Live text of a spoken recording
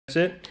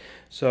it.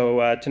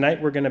 So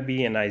tonight we're going to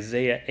be in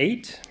Isaiah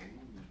 8.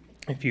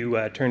 If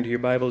you turn to your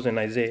Bibles in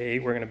Isaiah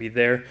 8, we're going to be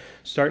there,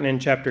 starting in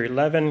chapter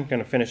 11.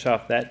 Going to finish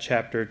off that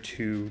chapter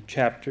to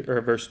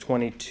verse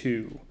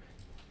 22.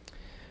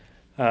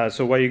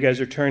 So while you guys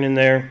are turning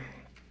there,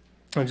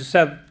 I just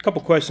have a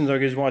couple questions I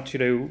just want you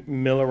to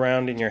mill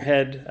around in your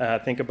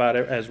head. Think about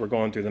it as we're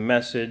going through the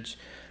message.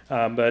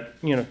 But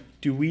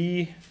do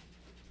we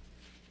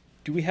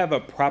have a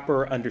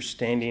proper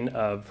understanding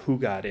of who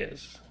God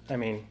is? I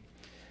mean,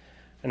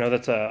 I know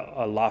that's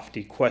a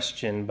lofty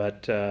question,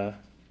 but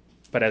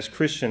as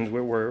Christians,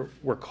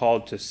 we're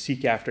called to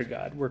seek after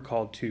God. We're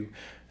called to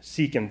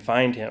seek and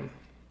find Him.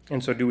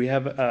 And so do we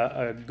have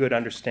a good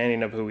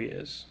understanding of who He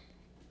is?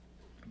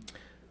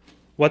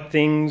 What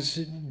things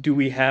do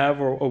we have,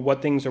 or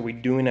what things are we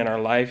doing in our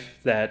life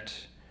that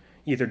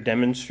either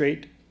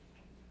demonstrate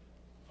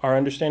our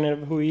understanding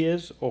of who He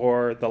is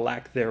or the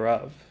lack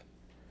thereof?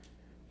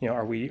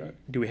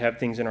 Do we have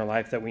things in our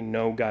life that we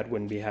know God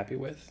wouldn't be happy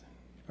with?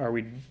 Are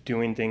we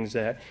doing things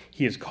that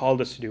He has called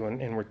us to do,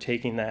 and we're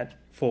taking that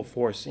full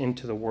force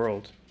into the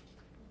world?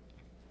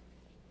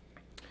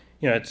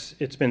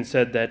 It's been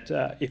said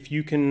that if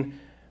you can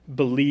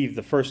believe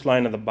the first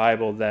line of the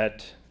Bible,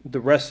 that the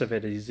rest of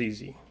it is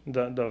easy.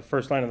 The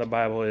first line of the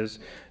Bible is,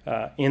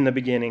 in the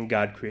beginning,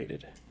 God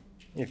created.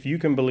 If you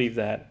can believe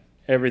that,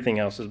 everything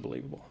else is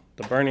believable.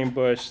 The burning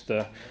bush,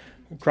 the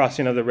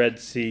crossing of the Red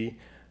Sea.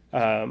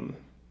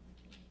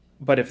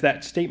 But if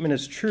that statement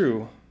is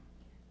true,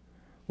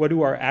 what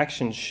do our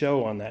actions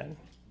show on that?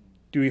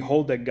 Do we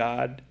hold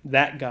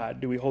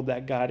do we hold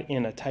that God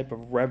in a type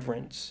of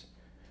reverence?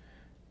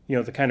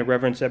 The kind of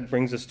reverence that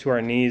brings us to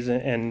our knees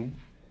and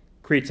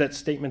creates that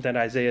statement that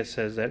Isaiah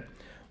says that,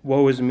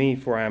 "Woe is me,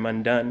 for I am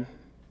undone,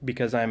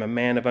 because I am a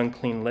man of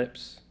unclean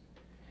lips,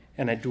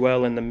 and I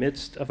dwell in the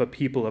midst of a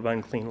people of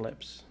unclean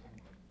lips.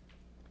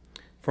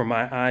 For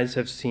my eyes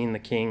have seen the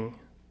King,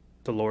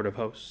 the Lord of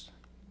hosts."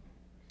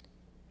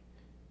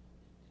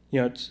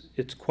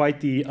 It's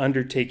quite the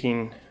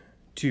undertaking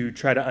to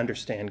try to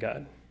understand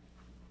God.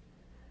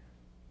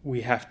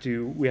 We have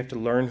to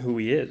learn who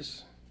He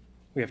is.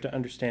 We have to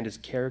understand His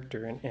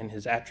character and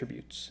His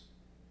attributes.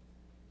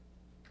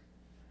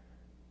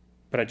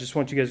 But I just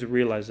want you guys to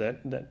realize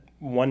that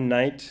one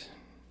night,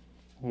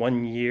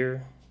 1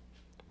 year,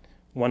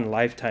 one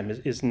lifetime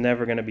is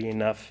never going to be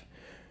enough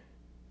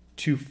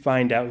to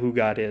find out who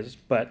God is.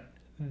 But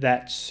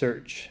that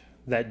search,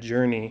 that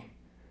journey,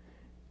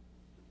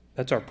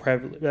 that's our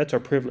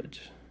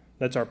privilege.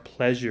 That's our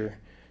pleasure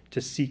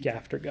to seek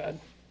after God.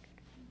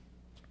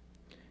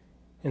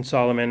 In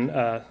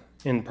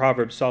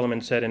Proverbs,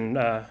 Solomon said in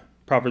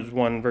Proverbs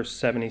 1, verse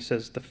 7, he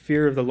says, "The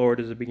fear of the Lord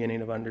is the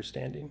beginning of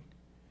understanding."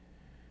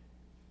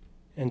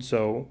 And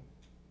so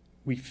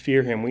we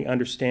fear Him, we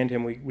understand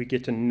Him, we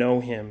get to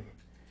know Him,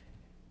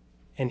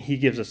 and He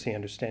gives us the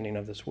understanding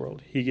of this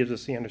world. He gives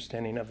us the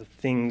understanding of the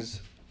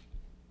things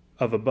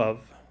of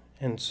above.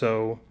 And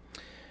so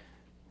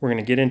we're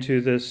going to get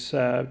into this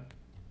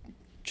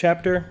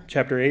chapter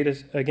 8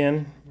 is,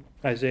 again,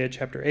 Isaiah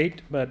chapter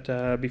 8.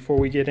 But before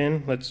we get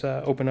in, let's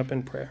open up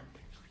in prayer.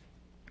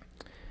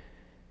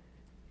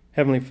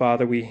 Heavenly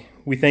Father, we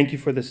thank You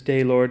for this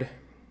day, Lord.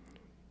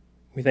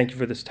 We thank You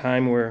for this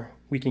time where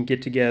we can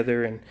get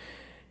together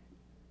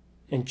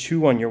and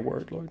chew on Your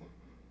word, Lord.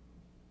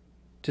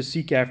 To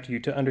seek after You,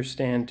 to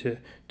understand,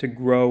 to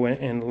grow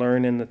and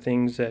learn in the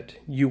things that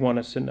You want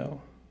us to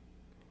know.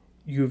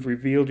 You have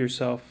revealed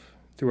Yourself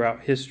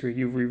throughout history.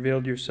 You've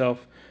revealed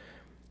Yourself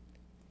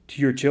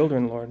to Your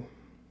children, Lord.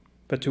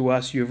 But to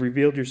us, You have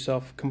revealed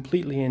Yourself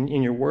completely in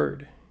Your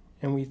word.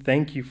 And we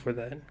thank You for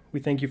that. We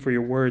thank You for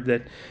Your word,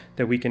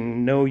 that we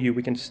can know You,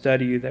 we can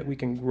study You, that we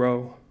can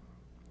grow.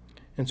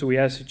 And so we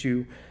ask that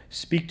You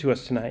speak to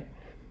us tonight.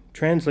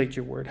 Translate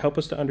Your word. Help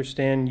us to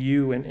understand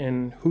You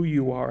and who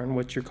You are and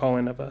what You're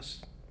calling of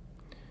us.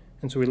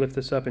 And so we lift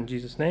this up in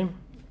Jesus' name.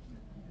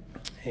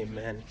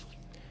 Amen.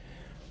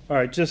 All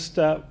right, just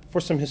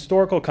for some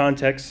historical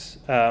context,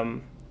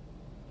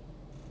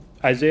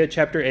 Isaiah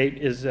chapter 8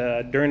 is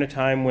during a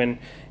time when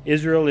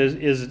Israel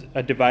is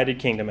a divided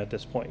kingdom at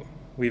this point.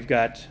 We've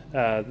got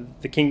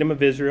the kingdom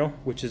of Israel,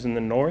 which is in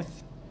the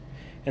north,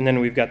 and then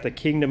we've got the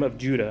kingdom of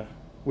Judah,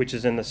 which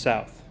is in the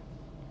south.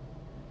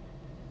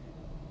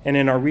 And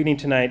in our reading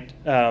tonight,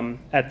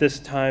 at this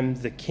time,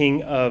 the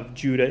king of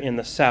Judah in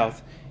the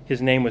south,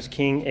 his name was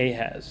King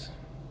Ahaz.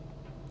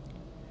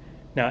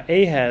 Now,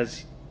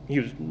 Ahaz, he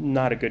was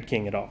not a good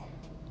king at all.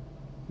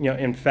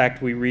 In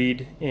fact, we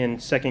read in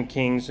 2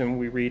 Kings and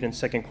we read in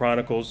 2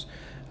 Chronicles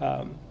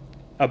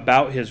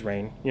about his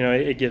reign.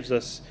 It gives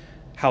us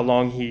how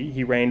long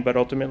he reigned, but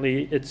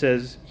ultimately it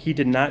says he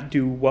did not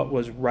do what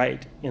was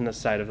right in the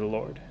sight of the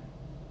Lord.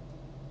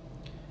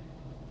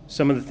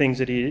 Some of the things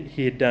that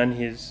he had done,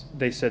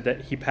 they said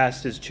that he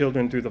passed his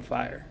children through the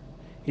fire.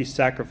 He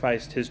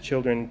sacrificed his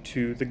children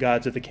to the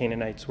gods of the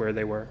Canaanites where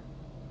they were.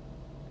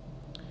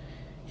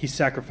 He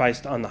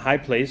sacrificed on the high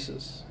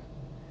places.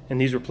 And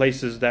these were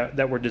places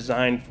that were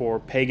designed for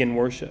pagan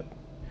worship,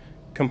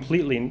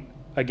 completely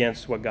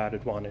against what God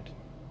had wanted.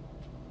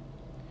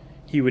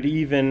 He would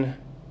even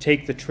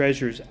take the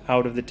treasures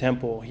out of the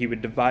temple. He would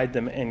divide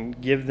them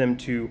and give them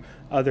to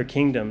other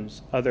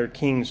kingdoms, other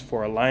kings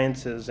for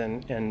alliances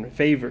and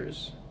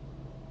favors.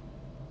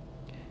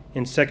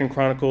 In 2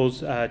 Chronicles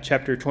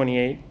chapter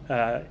 28,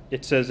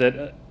 it says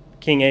that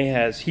King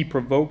Ahaz, he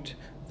provoked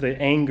to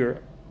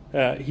anger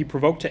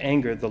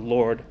the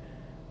Lord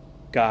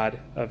God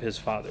of his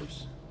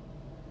fathers.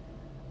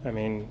 I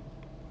mean,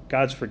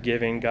 God's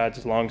forgiving,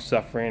 God's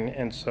long-suffering,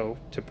 and so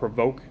to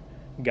provoke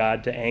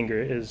God to anger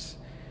is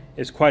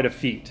quite a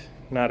feat.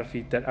 Not a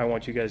feat that I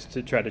want you guys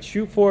to try to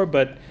shoot for,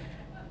 but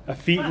a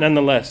feat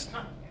nonetheless.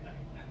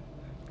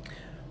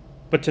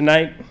 But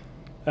tonight,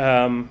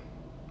 in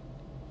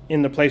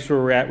the place where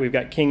we're at, we've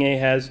got King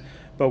Ahaz,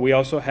 but we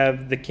also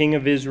have the king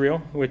of Israel,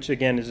 which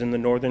again is in the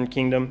northern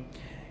kingdom,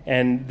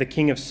 and the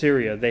king of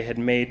Syria. They had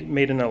made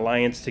an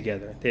alliance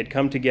together. They had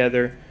come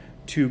together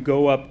to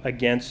go up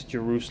against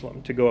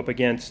Jerusalem, to go up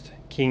against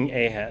King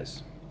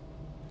Ahaz.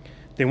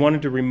 They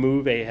wanted to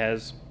remove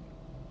Ahaz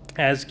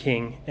as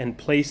king and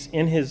place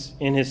in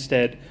his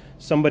stead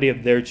somebody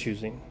of their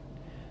choosing,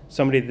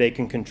 somebody they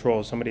can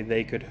control, somebody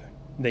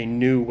they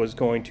knew was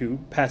going to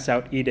pass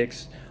out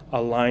edicts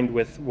aligned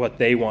with what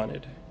they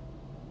wanted.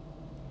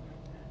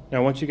 Now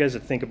I want you guys to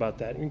think about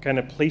that and kind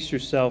of place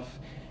yourself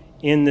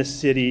in the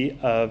city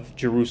of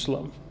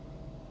Jerusalem.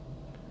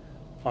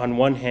 On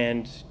one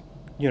hand,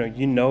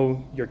 you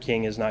know your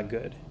king is not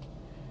good.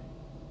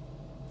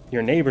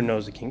 Your neighbor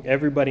knows the king.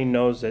 Everybody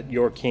knows that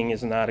your king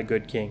is not a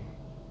good king.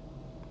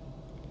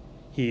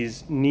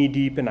 He's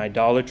knee-deep in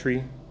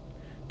idolatry,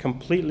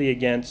 completely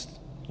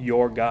against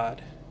your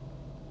God.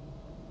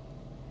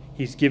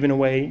 He's given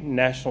away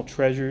national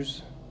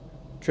treasures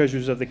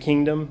of the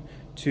kingdom,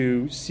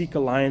 to seek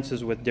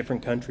alliances with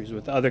different countries,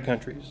 with other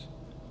countries.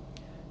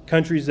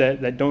 Countries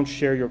that don't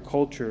share your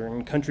culture,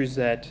 and countries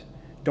that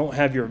don't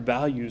have your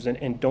values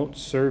and don't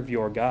serve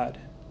your God.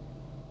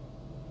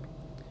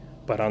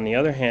 But on the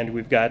other hand,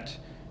 we've got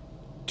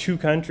two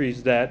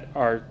countries that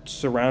are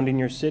surrounding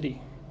your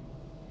city.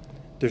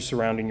 They're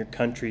surrounding your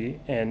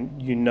country,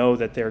 and you know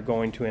that they're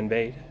going to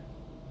invade.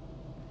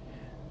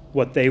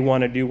 What they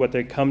want to do, what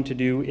they come to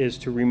do, is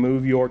to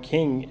remove your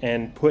king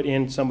and put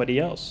in somebody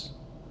else.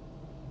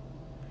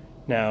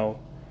 Now,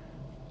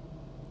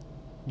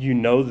 you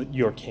know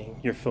your king.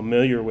 You're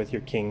familiar with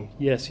your king.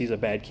 Yes, he's a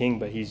bad king,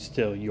 but he's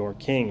still your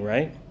king,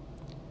 right?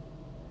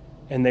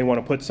 And they want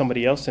to put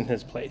somebody else in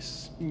his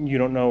place. You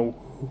don't know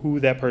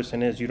who that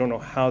person is. You don't know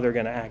how they're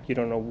going to act. You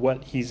don't know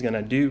what he's going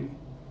to do.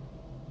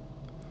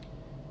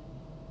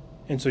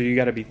 And so you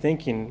got to be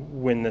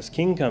thinking, when this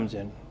king comes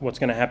in, what's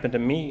going to happen to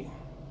me?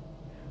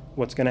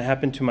 What's going to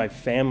happen to my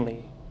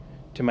family,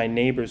 to my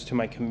neighbors, to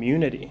my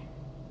community?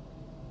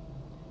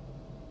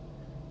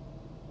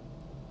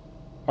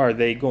 Are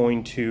they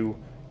going to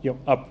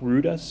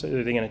uproot us?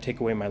 Are they going to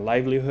take away my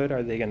livelihood?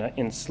 Are they going to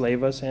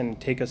enslave us and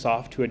take us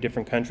off to a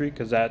different country?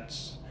 Because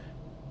that's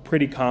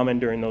pretty common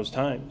during those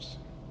times.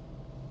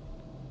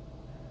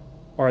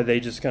 Or are they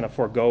just going to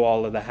forego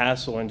all of the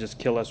hassle and just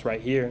kill us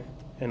right here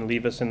and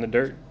leave us in the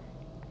dirt?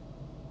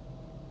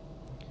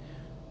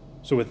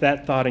 So with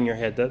that thought in your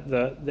head,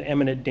 the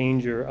imminent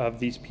danger of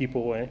these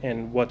people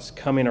and what's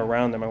coming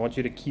around them, I want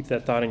you to keep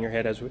that thought in your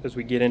head as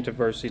we get into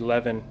verse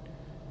 11.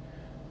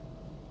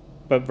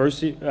 But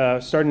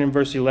starting in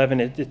verse 11,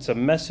 it's a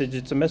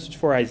message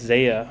for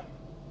Isaiah,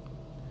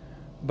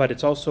 but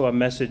it's also a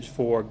message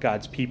for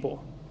God's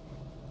people.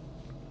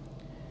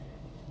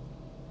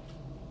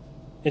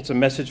 It's a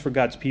message for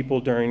God's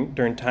people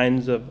during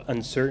times of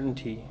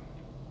uncertainty,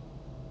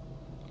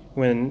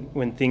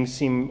 when things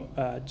seem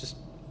just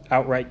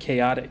outright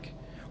chaotic,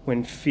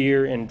 when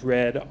fear and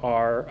dread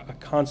are a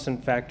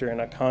constant factor and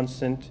a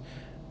constant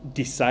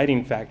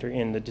deciding factor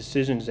in the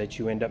decisions that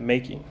you end up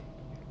making.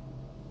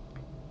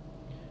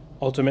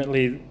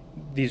 Ultimately,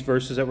 these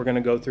verses that we're going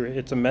to go through,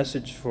 it's a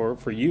message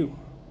for you.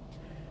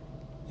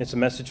 It's a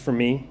message for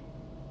me,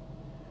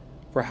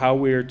 for how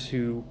we're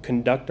to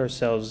conduct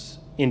ourselves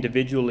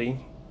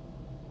individually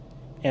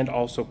and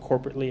also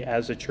corporately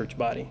as a church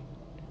body.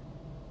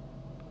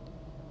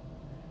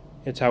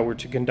 It's how we're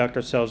to conduct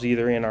ourselves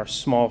either in our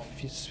small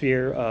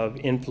sphere of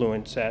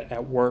influence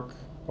at work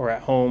or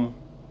at home,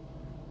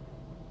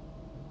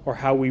 or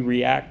how we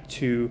react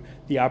to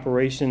the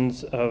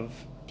operations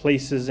of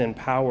places in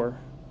power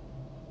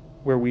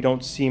where we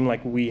don't seem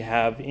like we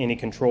have any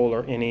control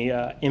or any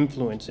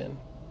influence in.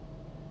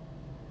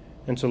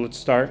 And so let's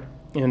start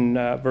in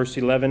verse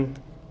 11.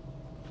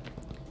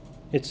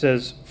 It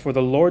says, "For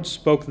the Lord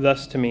spoke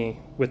thus to me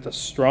with a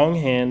strong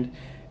hand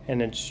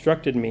and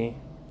instructed me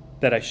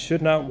that I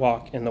should not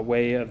walk in the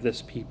way of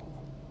this people."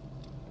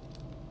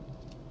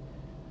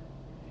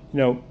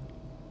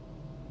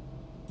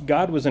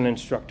 God was an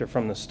instructor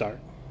from the start.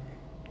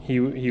 He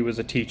was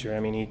a teacher. I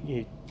mean,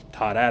 he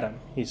taught Adam.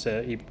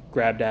 He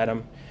grabbed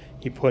Adam,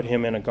 he put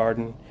him in a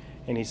garden,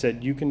 and he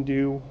said, "You can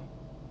do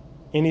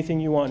anything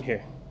you want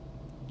here.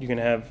 You can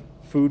have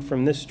food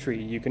from this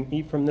tree. You can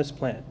eat from this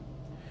plant.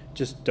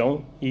 Just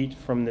don't eat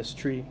from this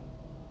tree."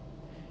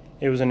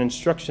 It was an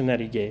instruction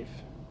that he gave.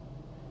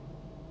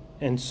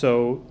 And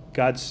so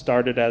God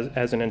started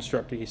as an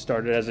instructor. He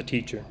started as a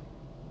teacher.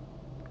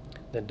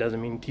 That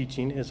doesn't mean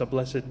teaching is a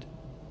blessed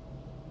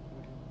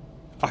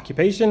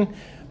occupation,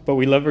 but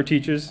we love our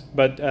teachers.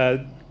 But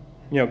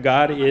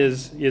God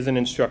is an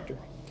instructor,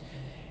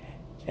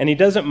 and he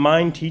doesn't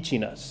mind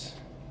teaching us.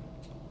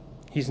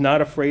 He's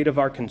not afraid of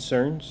our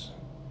concerns.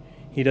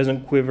 He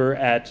doesn't quiver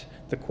at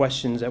the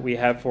questions that we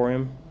have for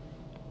him.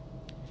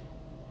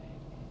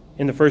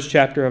 In the first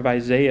chapter of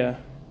Isaiah,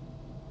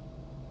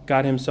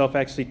 God himself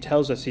actually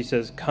tells us, he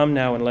says, "Come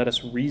now and let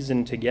us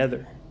reason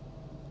together."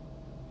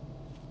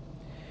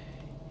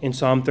 In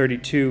Psalm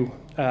 32,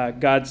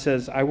 God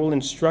says, "I will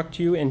instruct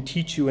you and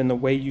teach you in the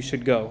way you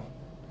should go.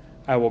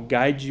 I will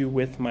guide you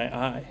with my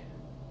eye."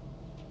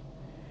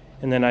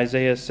 And then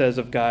Isaiah says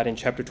of God in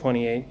chapter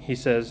 28, he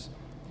says,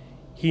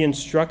 "He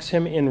instructs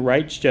him in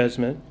right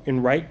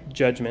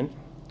judgment.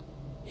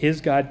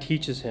 His God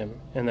teaches him."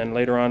 And then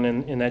later on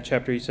in that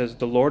chapter, he says,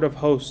 "The Lord of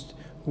hosts,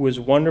 who is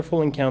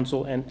wonderful in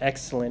counsel and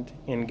excellent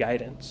in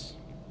guidance."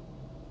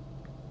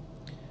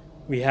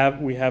 We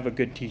have a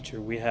good teacher.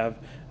 We have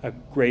a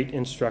great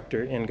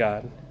instructor in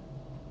God.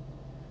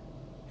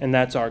 And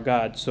that's our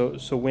God.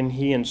 So when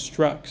he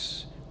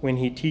instructs, when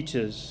he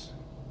teaches,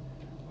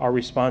 our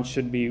response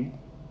should be,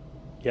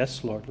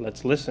 "Yes, Lord,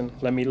 let's listen.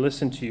 Let me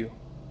listen to you."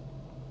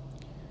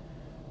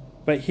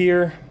 But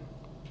here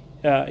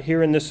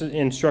in this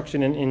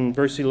instruction in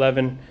verse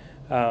 11,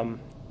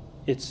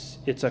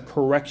 it's a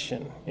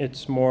correction.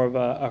 It's more of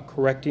a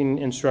correcting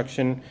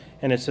instruction,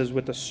 and it says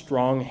with a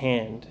strong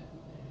hand,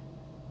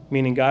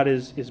 meaning God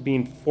is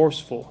being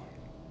forceful.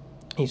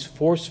 He's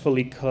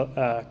forcefully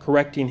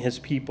correcting his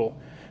people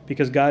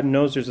because God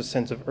knows there's a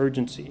sense of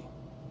urgency.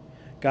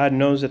 God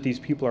knows that these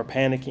people are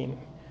panicking,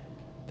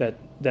 that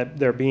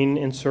they're being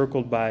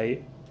encircled by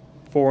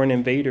foreign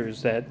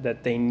invaders,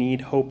 that they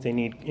need hope, they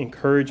need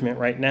encouragement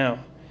right now.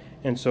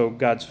 And so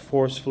God's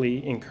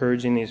forcefully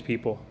encouraging these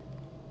people.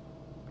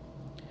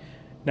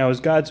 Now, as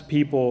God's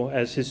people,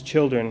 as his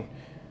children,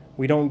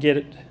 we don't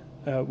get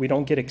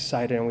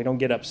excited and we don't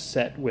get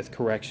upset with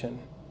correction.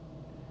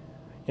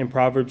 In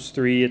Proverbs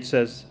 3, it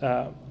says,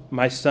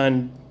 "My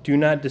son, do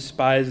not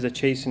despise the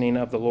chastening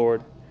of the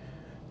Lord,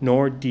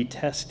 nor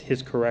detest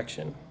his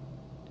correction."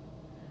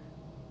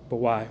 But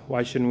why?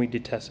 Why shouldn't we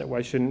detest it?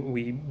 Why shouldn't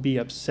we be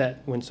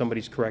upset when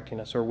somebody's correcting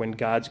us or when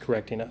God's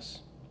correcting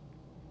us?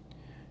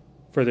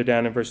 Further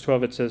down in verse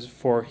 12, it says,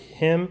 for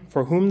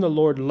whom the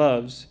Lord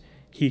loves,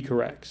 he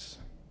corrects."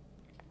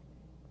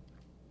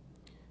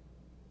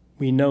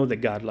 We know that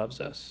God loves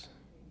us.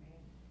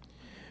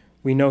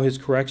 We know his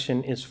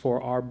correction is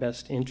for our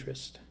best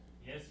interest.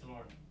 Yes,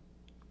 Lord.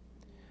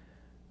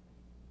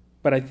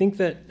 But I think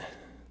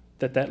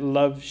that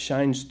love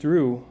shines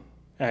through,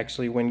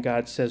 actually, when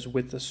God says,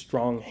 "with a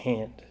strong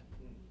hand."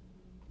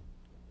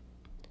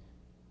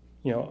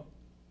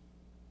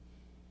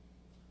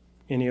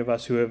 Any of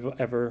us who have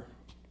ever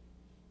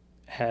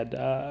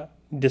had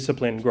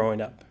discipline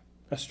growing up,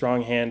 a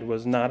strong hand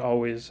was not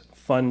always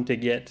fun to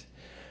get,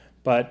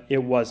 but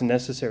it was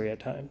necessary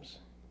at times.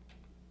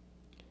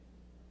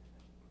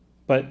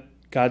 But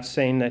God's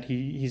saying that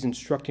he's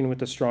instructing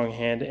with a strong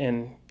hand,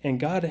 and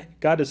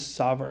God is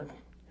sovereign.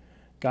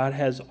 God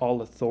has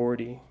all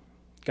authority.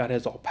 God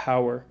has all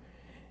power.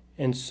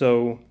 And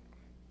so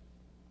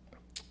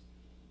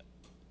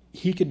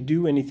he could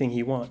do anything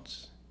he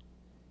wants.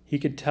 He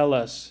could tell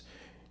us,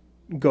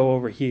 "Go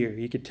over here."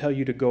 He could tell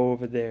you to go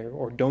over there,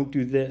 or "Don't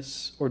do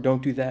this," or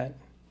 "Don't do that."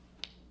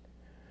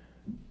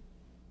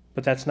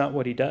 But that's not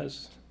what he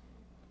does.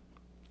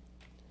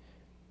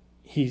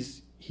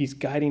 He's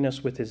guiding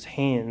us with his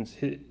hands.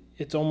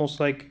 It's almost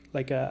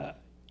like a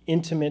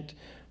intimate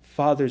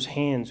father's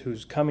hands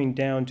who's coming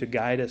down to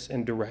guide us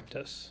and direct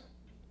us,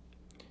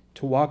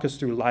 to walk us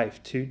through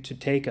life, to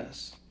take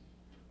us.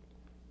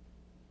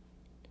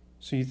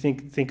 So you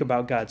think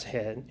about God's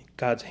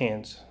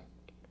hands,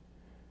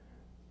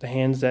 the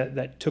hands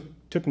that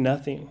took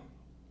nothing.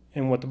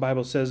 And what the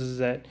Bible says is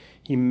that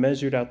he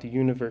measured out the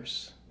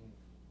universe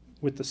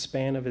with the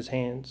span of his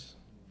hands.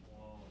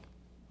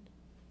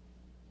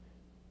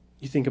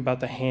 You think about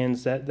the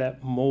hands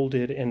that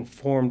molded and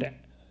formed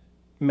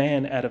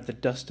man out of the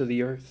dust of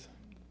the earth.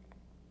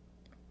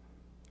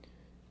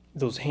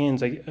 Those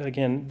hands,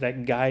 again,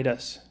 that guide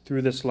us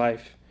through this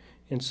life.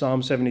 In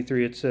Psalm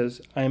 73, it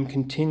says, "I am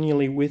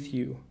continually with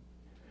you.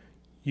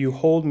 You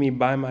hold me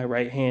by my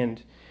right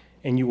hand,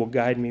 and you will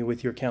guide me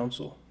with your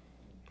counsel."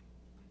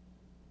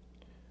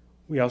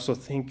 We also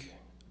think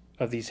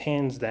of these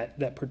hands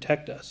that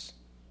protect us.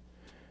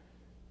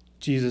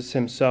 Jesus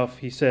himself,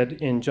 he said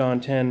in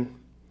John 10,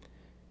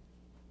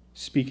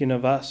 speaking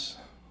of us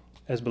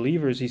as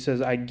believers, he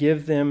says, "I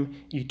give them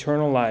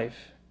eternal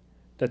life,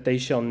 that they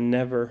shall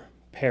never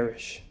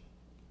perish.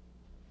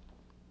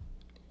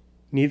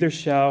 Neither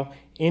shall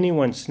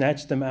anyone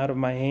snatch them out of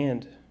my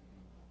hand.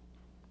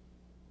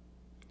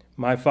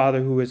 My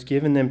Father who has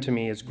given them to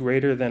me is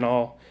greater than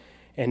all,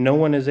 and no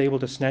one is able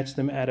to snatch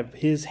them out of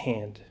his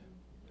hand."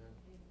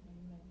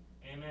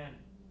 Amen.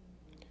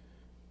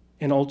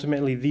 And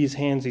ultimately, these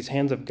hands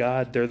of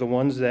God, they're the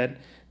ones that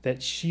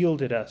that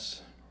shielded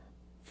us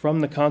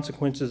from the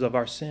consequences of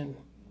our sin.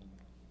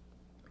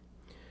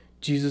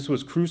 Jesus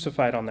was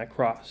crucified on that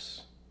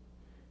cross.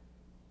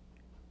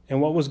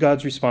 And what was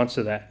God's response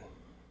to that?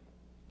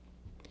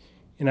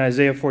 In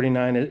Isaiah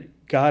 49,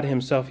 God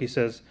himself, he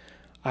says,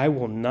 I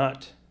will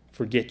not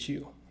forget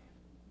you.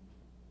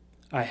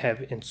 I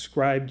have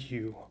inscribed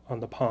you on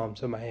the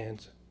palms of my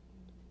hands.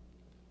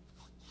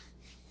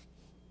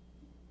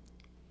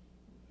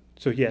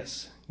 So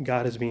yes,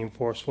 God is being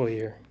forceful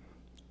here.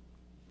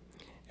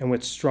 And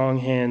with strong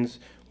hands,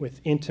 with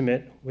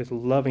intimate, with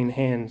loving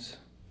hands,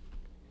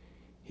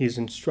 he's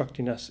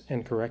instructing us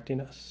and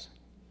correcting us.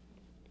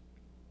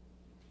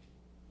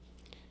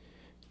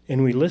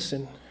 And we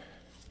listen.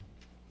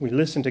 We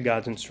listen to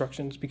God's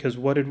instructions because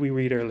what did we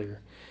read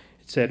earlier?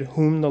 It said,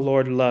 whom the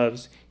Lord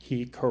loves,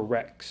 he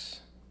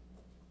corrects.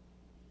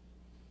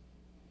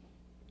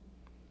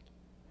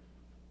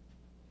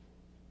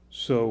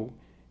 So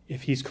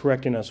if he's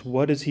correcting us,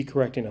 what is he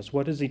correcting us?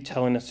 What is he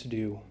telling us to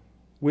do?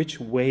 Which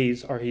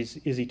ways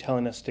is he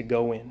telling us to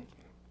go in?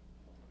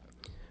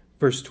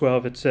 Verse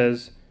 12, it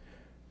says,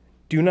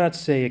 do not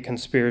say a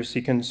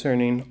conspiracy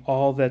concerning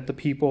all that the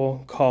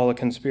people call a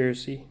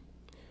conspiracy,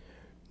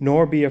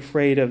 nor be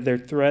afraid of their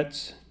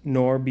threats,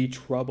 nor be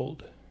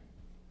troubled.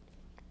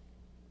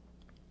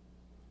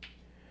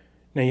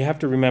 Now you have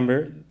to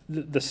remember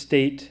the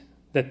state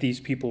that these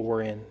people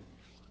were in.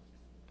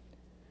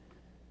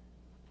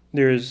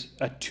 There's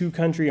a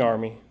two-country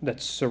army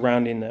that's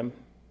surrounding them.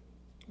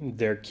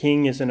 Their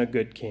king isn't a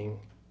good king.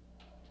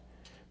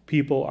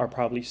 People are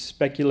probably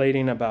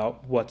speculating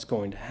about what's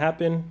going to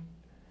happen.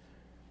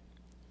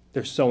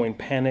 They're sowing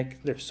panic.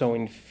 They're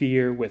sowing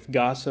fear with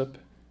gossip.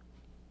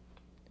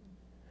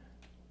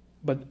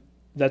 But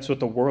that's what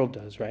the world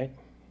does, right?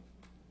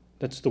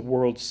 That's the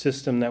world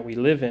system that we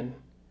live in.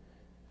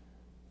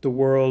 The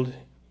world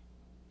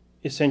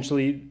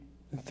essentially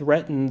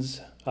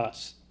threatens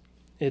us.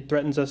 It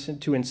threatens us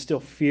to instill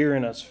fear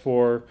in us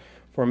for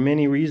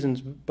many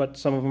reasons, but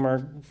some of them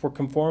are for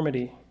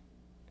conformity,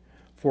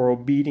 for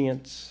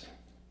obedience.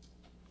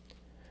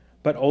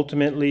 But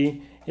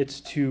ultimately, it's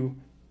to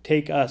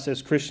take us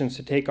as Christians,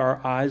 to take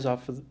our eyes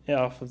off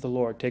of the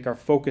Lord, take our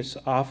focus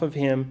off of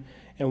him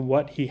and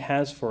what he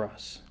has for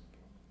us.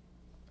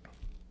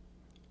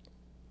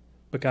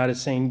 But God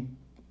is saying,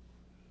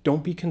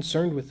 don't be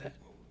concerned with that.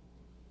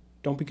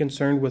 Don't be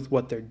concerned with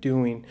what they're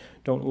doing.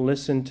 Don't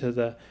listen to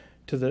the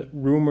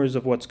rumors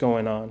of what's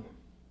going on.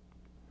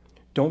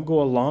 Don't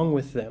go along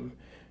with them.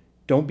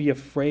 Don't be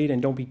afraid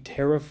and don't be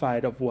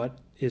terrified of what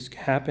is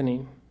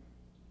happening.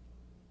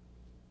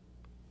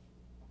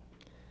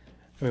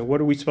 I mean,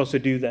 what are we supposed to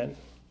do then?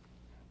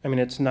 I mean,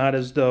 it's not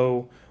as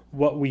though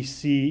what we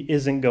see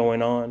isn't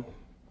going on.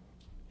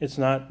 It's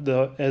not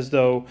as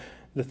though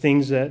the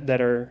things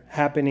that are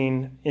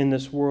happening in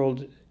this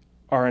world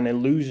are an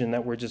illusion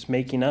that we're just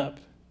making up.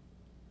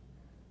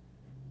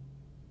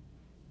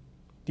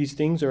 These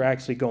things are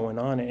actually going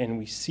on and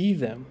we see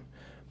them.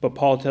 But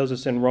Paul tells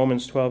us in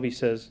Romans 12, he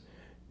says,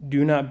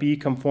 do not be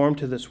conformed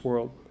to this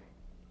world,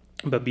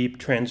 but be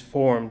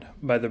transformed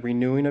by the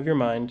renewing of your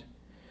mind,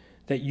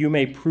 that you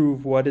may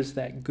prove what is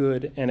that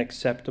good and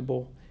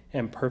acceptable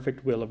and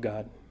perfect will of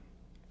God.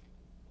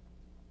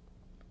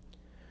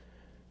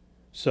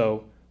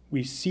 So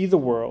we see the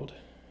world.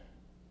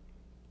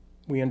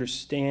 We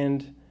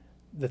understand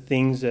the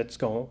things that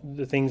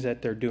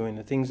they're doing,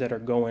 the things that are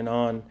going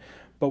on,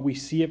 but we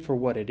see it for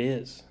what it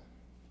is.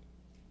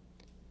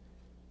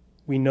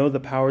 We know the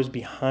powers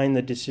behind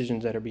the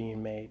decisions that are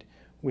being made.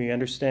 We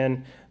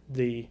understand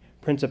the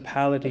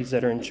principalities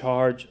that are in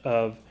charge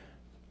of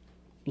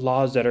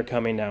laws that are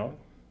coming out.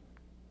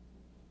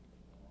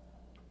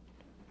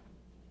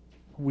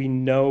 We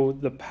know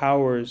the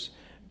powers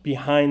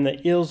behind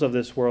the ills of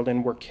this world,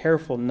 and we're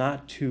careful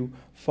not to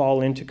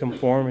fall into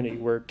conformity.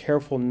 We're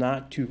careful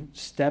not to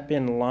step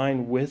in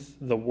line with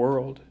the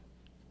world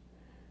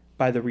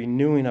by the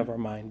renewing of our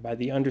mind, by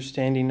the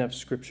understanding of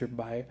Scripture,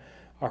 by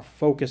our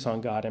focus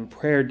on God and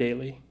prayer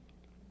daily.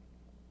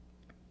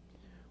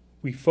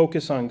 We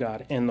focus on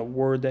God and the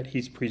word that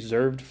he's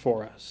preserved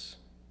for us,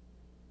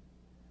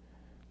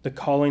 the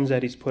callings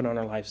that he's put on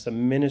our lives, the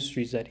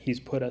ministries that he's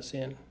put us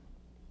in.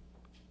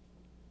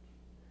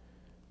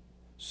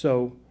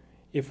 So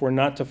if we're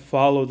not to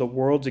follow the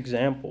world's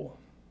example,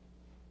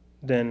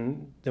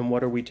 then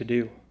what are we to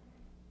do?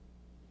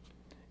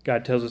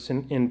 God tells us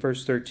in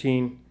verse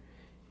 13,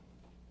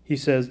 he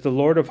says, the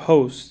Lord of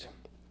hosts,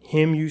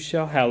 him you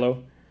shall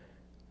hallow.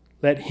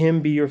 Let him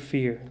be your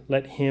fear.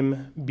 Let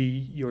him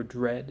be your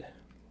dread.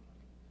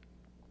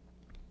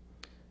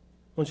 I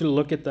want you to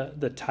look at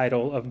the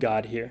title of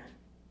God here.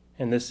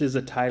 And this is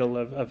a title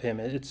of him.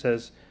 It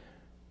says,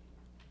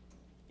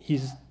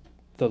 he's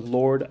the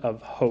Lord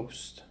of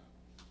hosts.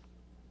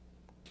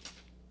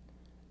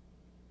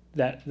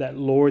 That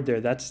Lord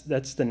there, that's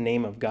the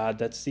name of God.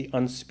 That's the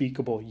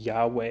unspeakable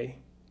Yahweh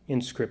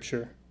in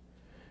Scripture.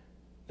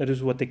 That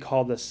is what they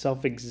call the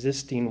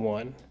self-existing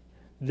one.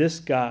 This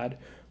God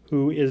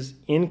who is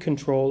in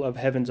control of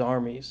heaven's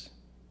armies.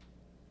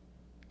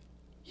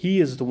 He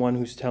is the one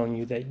who's telling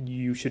you that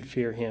you should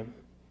fear him.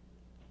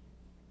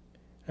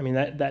 I mean,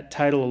 that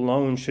title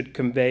alone should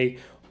convey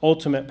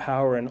ultimate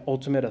power and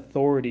ultimate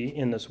authority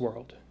in this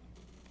world.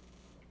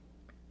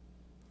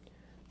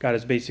 God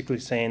is basically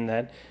saying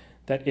that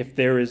if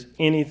there is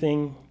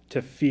anything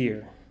to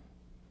fear,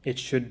 it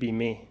should be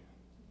me.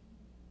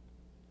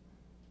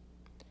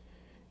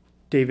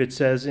 David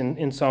says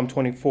in Psalm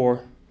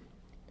 24,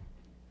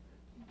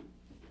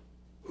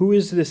 "Who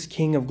is this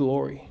King of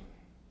glory?"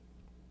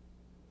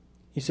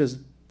 He says,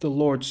 "The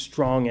Lord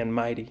strong and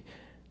mighty,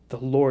 the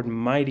Lord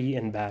mighty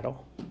in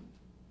battle."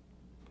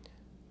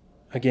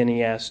 Again,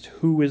 he asked,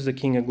 "Who is the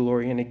King of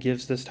glory?" And he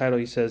gives this title.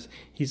 He says,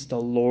 "He's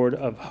the Lord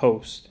of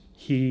hosts.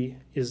 He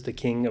is the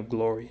King of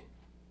glory."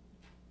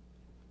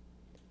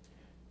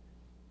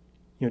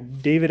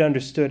 David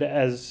understood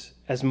as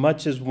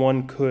much as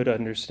one could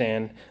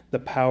understand the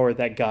power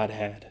that God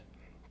had.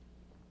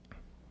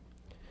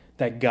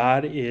 That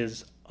God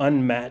is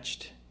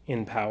unmatched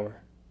in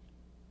power.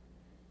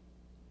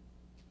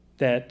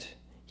 That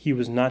he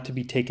was not to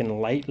be taken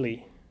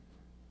lightly.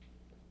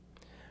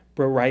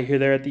 But right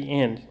there at the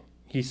end,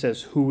 he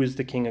says, "Who is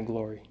the King of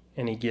glory?"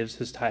 And he gives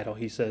his title.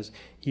 He says,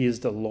 "He is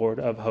the Lord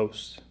of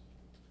hosts."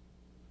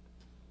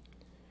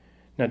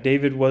 Now,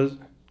 David was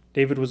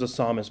a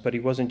psalmist, but he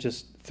wasn't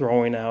just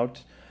throwing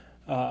out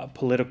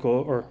political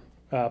or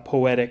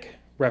poetic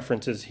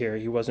references here.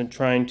 He wasn't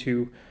trying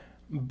to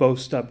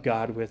boast up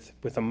God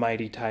with a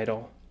mighty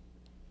title.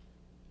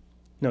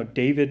 No,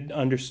 David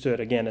understood,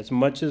 again, as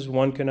much as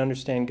one can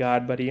understand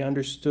God, but he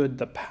understood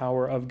the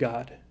power of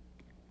God.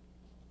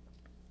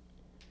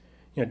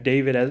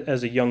 David,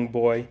 as a young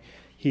boy,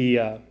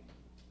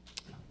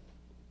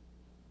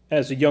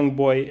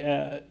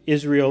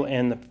 Israel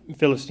and the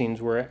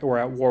Philistines were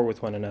at war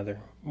with one another.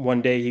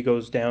 One day he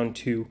goes down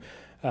to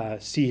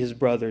see his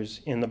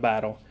brothers in the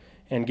battle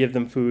and give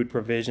them food,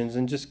 provisions,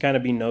 and just kind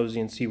of be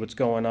nosy and see what's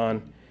going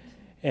on.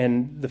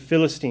 And the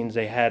Philistines,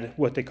 they had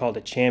what they called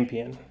a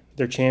champion.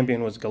 Their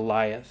champion was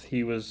Goliath. They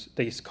used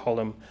to call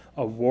him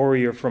a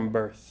warrior from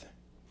birth.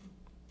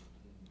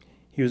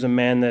 He was a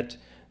man that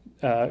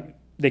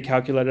they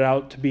calculated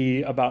out to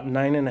be about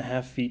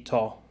 9.5 feet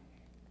tall.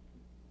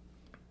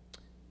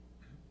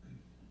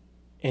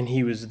 And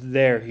he was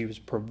there. He was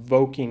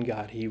provoking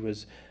God. He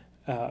was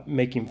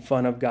making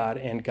fun of God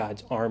and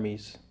God's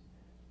armies.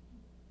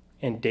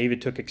 And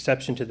David took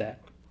exception to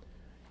that.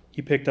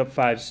 He picked up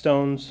 5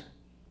 stones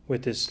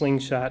with his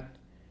slingshot,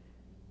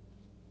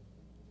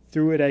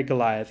 threw it at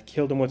Goliath,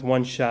 killed him with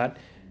 1 shot,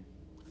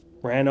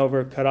 ran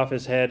over, cut off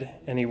his head,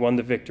 and he won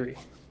the victory.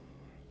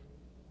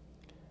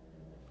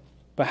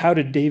 But how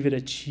did David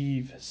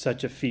achieve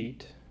such a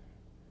feat?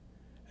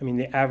 I mean,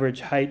 the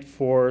average height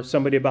for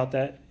somebody about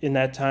that in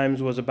that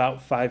times was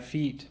about 5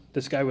 feet.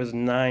 This guy was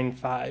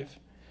 9'5".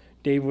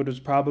 David was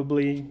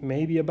probably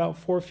maybe about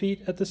 4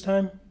 feet at this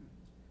time.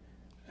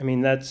 I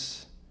mean,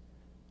 that's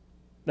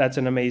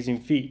an amazing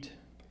feat.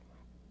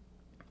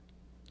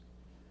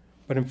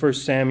 But in 1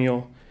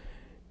 Samuel,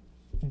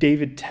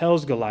 David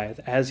tells Goliath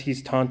as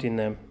he's taunting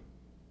them,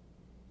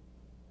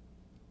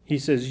 he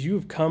says,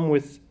 "You've come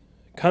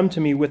to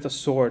me with a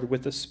sword,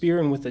 with a spear,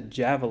 and with a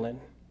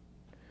javelin.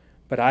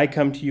 But I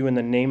come to you in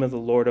the name of the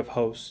Lord of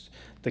hosts,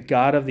 the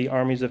God of the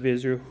armies of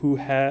Israel,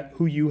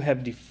 who you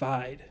have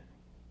defied."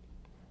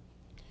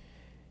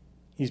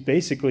 He's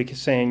basically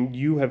saying,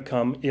 you have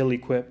come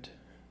ill-equipped.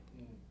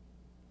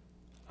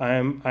 I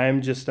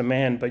am just a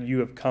man, but you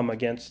have come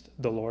against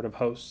the Lord of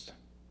hosts.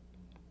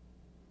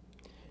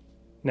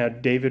 Now,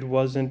 David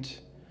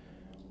wasn't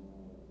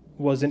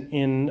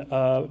in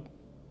a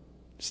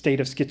state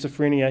of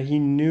schizophrenia. He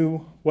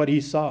knew what he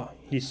saw.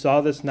 He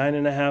saw this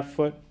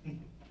 9.5-foot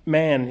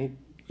man.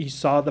 He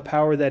saw the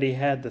power that he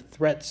had, the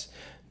threats,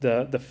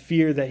 the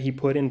fear that he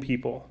put in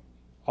people.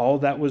 All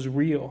that was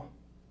real.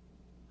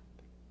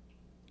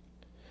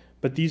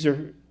 But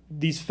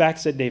these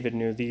facts that David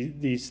knew,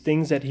 these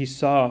things that he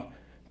saw,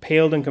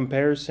 paled in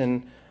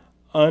comparison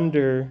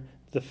under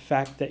the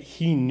fact that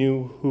he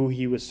knew who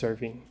he was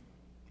serving.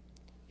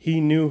 He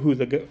knew who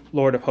the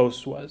Lord of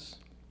hosts was.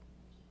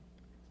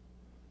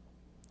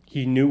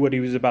 He knew what he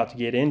was about to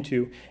get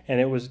into,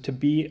 and it was to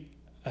be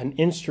an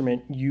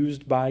instrument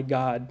used by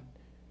God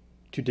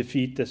to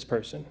defeat this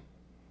person.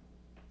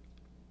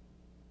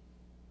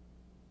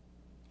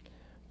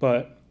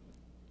 But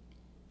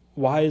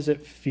why is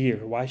it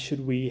fear? Why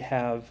should we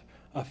have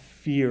a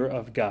fear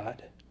of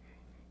God?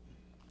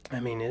 I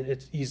mean,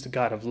 he's the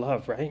God of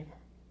love, right?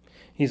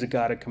 He's a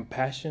God of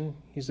compassion.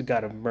 He's a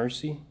God of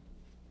mercy.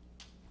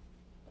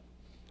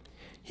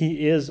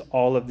 He is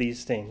all of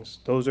these things.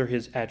 Those are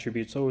his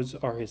attributes. Those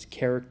are his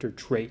character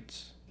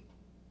traits.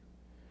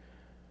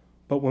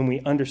 But when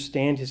we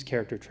understand his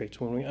character traits,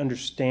 when we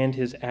understand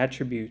his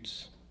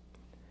attributes,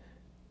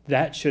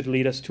 that should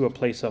lead us to a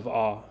place of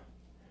awe,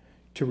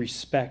 to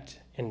respect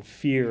and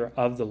fear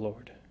of the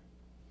Lord.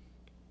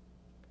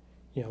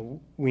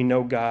 We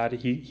know God.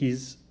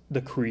 He's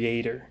the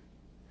creator.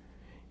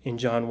 In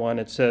John 1,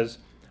 it says,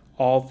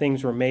 "All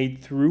things were made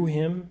through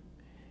him,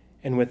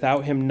 and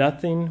without him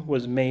nothing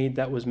was made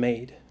that was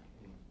made."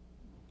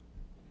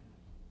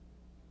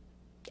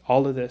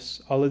 All of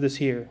this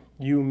here,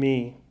 you,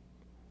 me,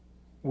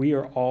 we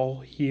are all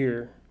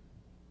here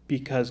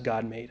because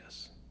God made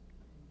us.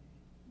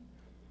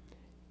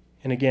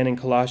 And again in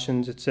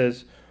Colossians it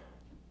says,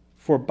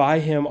 "For by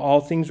him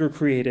all things were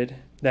created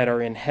that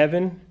are in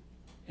heaven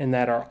and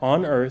that are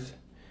on earth,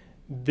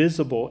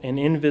 visible and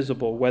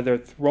invisible, whether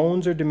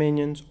thrones or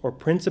dominions or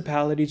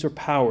principalities or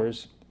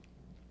powers.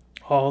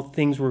 All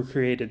things were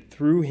created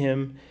through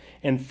him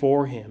and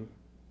for him.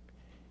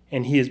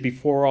 And he is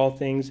before all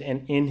things,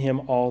 and in him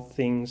all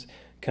things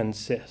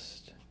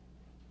consist."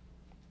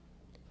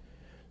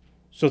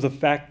 So the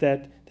fact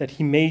that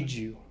he made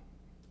you,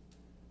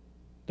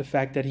 the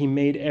fact that he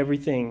made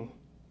everything,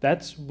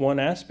 that's one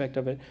aspect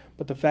of it.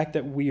 But the fact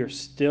that we are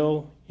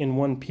still in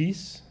one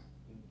piece,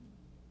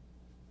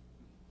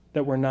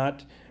 that we're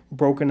not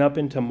broken up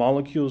into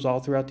molecules all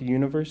throughout the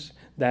universe,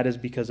 that is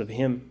because of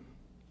him.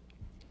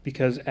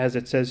 Because as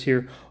it says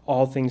here,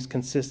 all things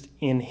consist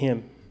in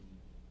him.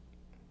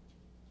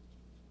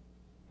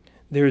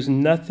 There is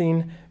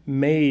nothing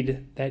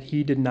made that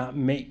he did not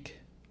make.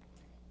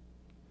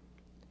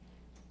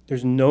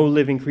 There's no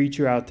living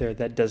creature out there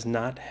that does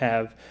not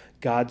have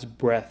God's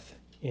breath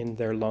in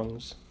their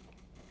lungs.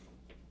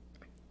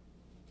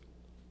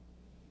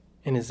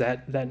 And is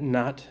that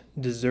not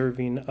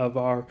deserving of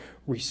our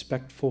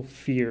respectful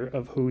fear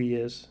of who he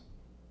is?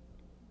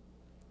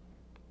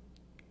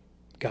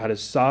 God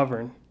is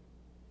sovereign.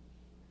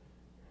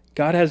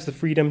 God has the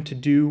freedom to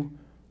do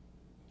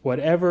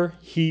whatever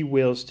he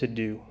wills to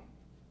do.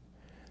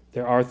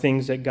 There are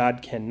things that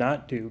God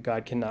cannot do.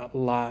 God cannot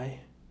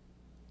lie.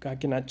 God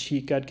cannot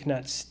cheat. God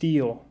cannot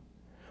steal.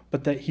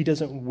 But that he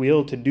doesn't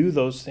will to do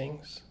those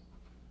things.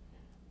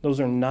 Those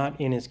are not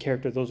in his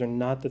character. Those are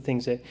not the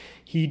things that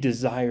he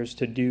desires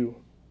to do.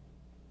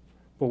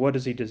 But what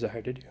does he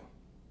desire to do?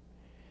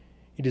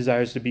 He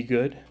desires to be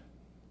good.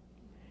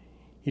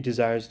 He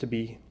desires to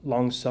be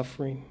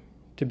long-suffering,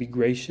 to be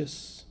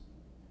gracious,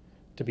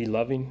 to be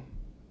loving.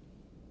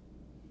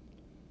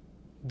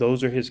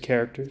 Those are his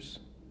characters.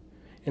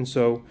 And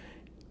so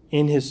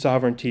in his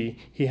sovereignty,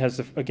 he has,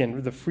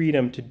 the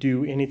freedom to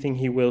do anything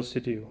he wills to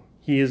do.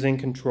 He is in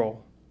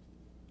control.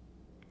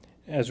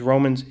 As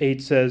Romans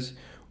 8 says,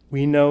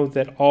 we know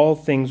that all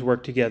things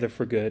work together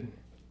for good,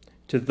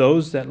 to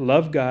those that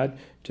love God,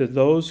 to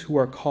those who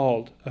are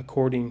called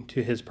according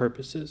to his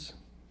purposes.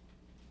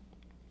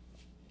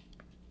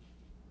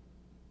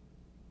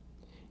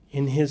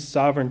 In his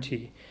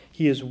sovereignty,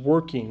 he is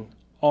working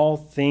all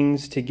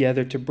things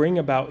together to bring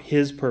about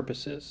his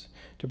purposes,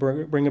 to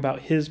bring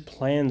about his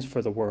plans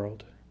for the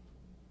world.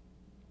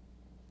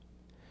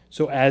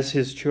 So as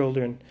his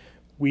children,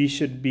 we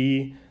should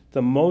be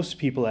the most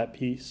people at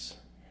peace,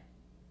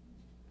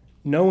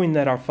 knowing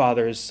that our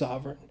Father is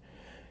sovereign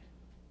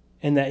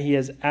and that he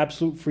has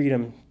absolute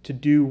freedom to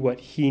do what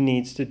he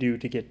needs to do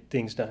to get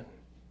things done.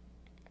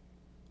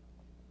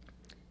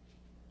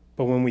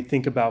 But when we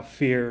think about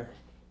fear,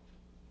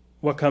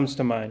 what comes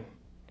to mind?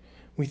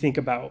 We think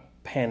about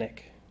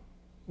panic.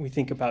 We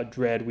think about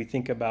dread. We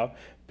think about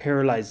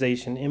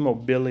paralyzation,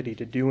 immobility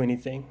to do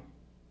anything.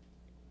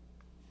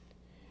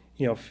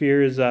 You know,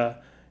 fear is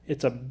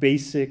it's a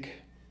basic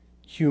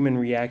human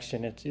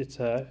reaction. It's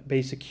a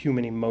basic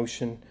human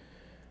emotion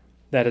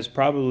that has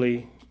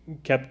probably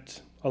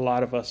kept a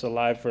lot of us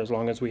alive for as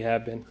long as we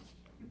have been.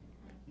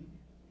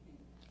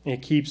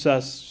 It keeps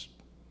us,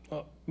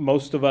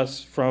 most of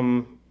us,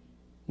 from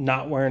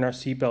not wearing our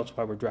seatbelts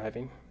while we're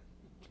driving.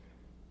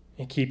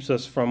 It keeps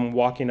us from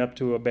walking up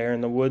to a bear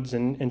in the woods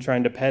and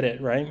trying to pet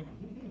it, right?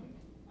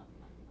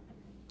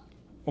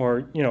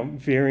 Or, you know,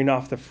 veering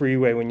off the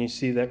freeway when you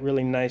see that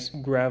really nice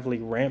gravelly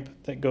ramp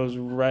that goes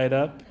right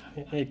up.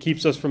 It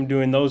keeps us from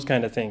doing those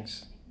kind of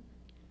things.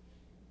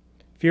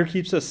 Fear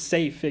keeps us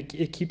safe.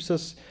 It keeps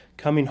us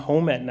coming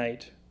home at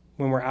night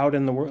when we're out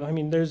in the world. I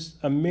mean, there's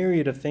a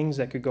myriad of things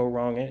that could go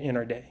wrong in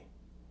our day.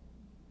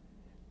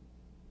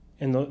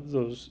 And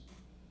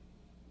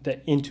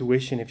that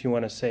intuition, if you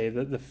want to say,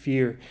 the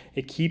fear,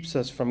 it keeps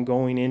us from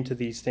going into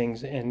these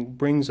things and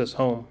brings us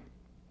home.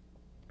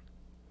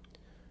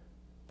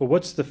 But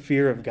what's the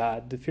fear of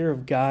God? The fear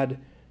of God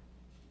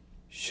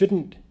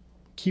shouldn't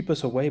keep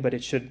us away, but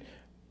it should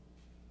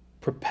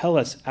propel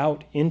us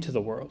out into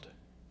the world.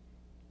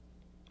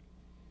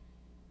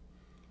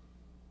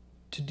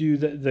 To do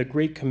the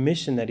great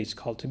commission that he's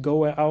called, to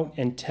go out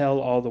and tell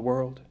all the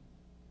world.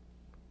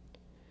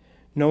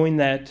 Knowing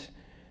that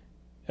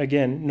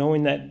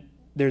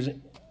there's a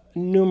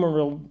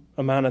numerable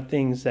amount of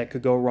things that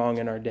could go wrong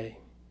in our day.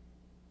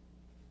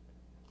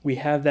 We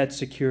have that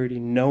security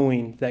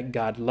knowing that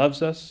God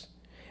loves us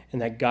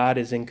and that God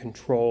is in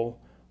control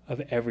of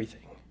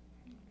everything.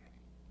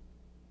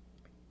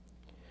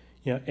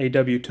 You know,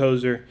 A.W.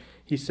 Tozer,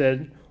 he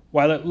said,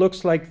 while it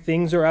looks like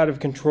things are out of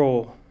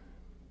control,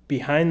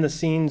 behind the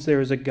scenes there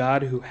is a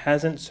God who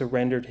hasn't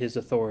surrendered his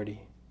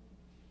authority.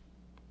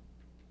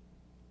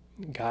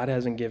 God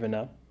hasn't given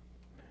up.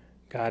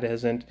 God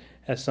hasn't,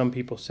 as some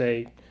people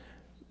say,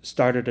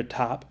 started a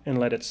top and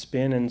let it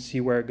spin and see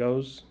where it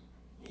goes.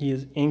 He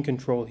is in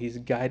control. He's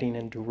guiding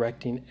and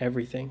directing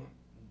everything.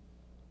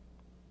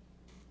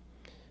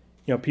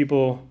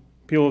 People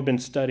have been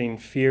studying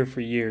fear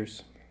for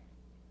years.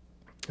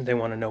 They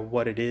want to know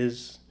what it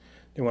is.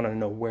 They want to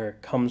know where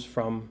it comes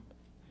from.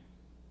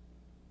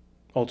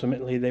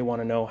 Ultimately, they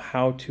want to know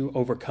how to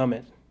overcome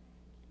it.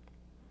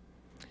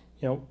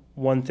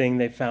 One thing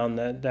they found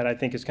that I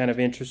think is kind of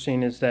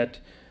interesting is that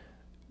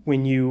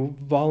when you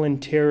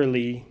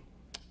voluntarily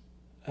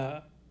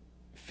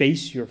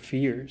face your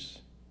fears,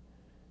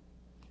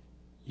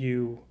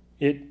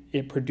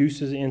 it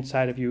produces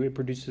inside of you, it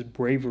produces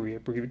bravery,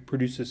 it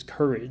produces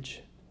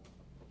courage.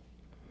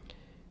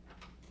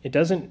 It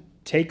doesn't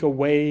take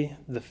away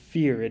the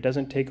fear, it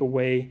doesn't take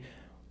away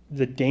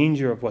the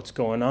danger of what's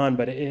going on,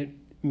 but it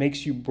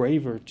makes you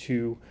braver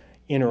to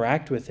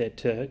interact with it,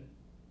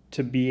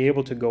 to be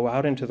able to go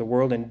out into the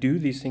world and do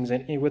these things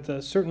with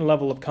a certain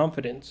level of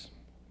confidence.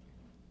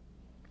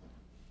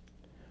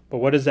 But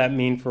what does that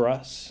mean for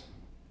us?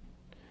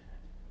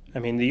 I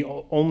mean, the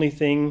only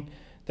thing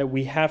that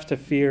we have to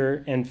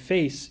fear and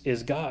face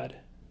is God.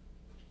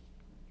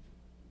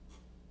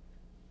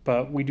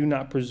 But we do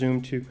not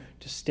presume to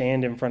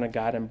stand in front of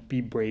God and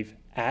be brave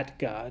at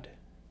God,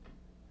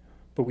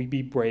 but we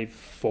be brave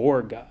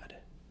for God.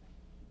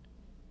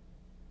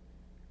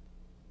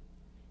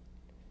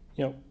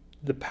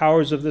 The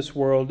powers of this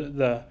world,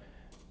 the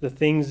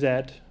things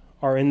that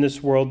are in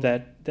this world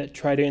that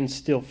try to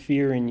instill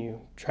fear in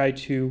you, try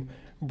to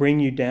bring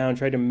you down,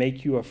 try to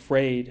make you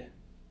afraid,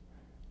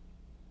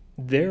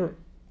 the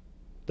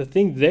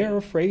thing they're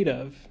afraid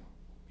of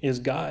is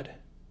God.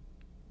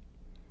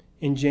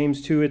 In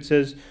James 2, it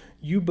says,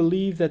 "You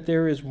believe that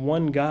there is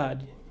one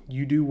God.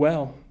 You do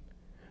well.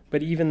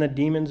 But even the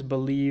demons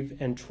believe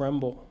and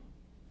tremble."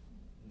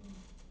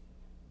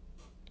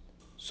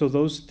 So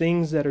those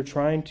things that are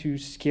trying to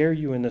scare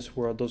you in this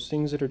world, those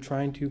things that are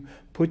trying to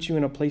put you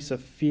in a place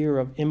of fear,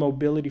 of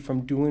immobility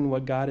from doing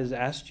what God has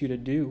asked you to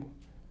do,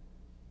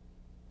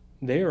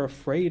 they are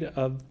afraid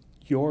of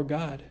your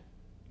God.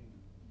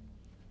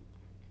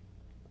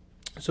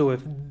 So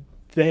if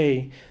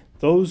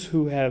those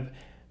who have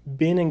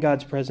been in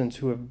God's presence,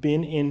 who have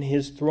been in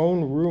his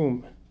throne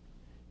room,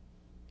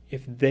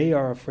 if they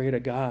are afraid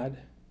of God,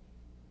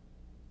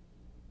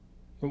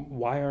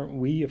 why aren't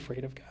we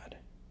afraid of God?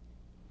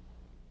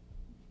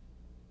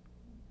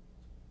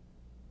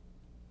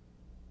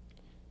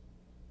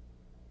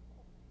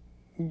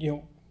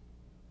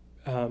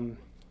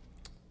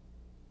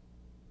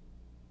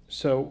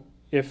 So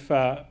if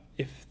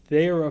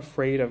they are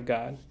afraid of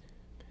God,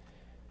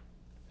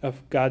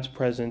 of God's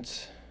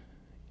presence,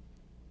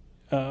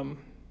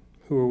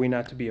 who are we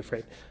not to be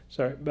afraid?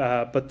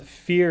 But the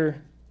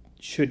fear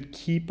shouldn't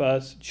keep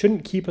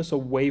us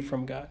away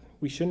from God.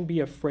 We shouldn't be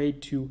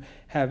afraid to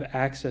have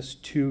access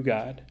to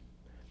God.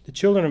 The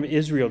children of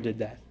Israel did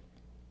that.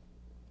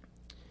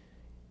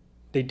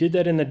 They did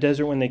that in the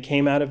desert when they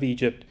came out of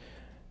Egypt.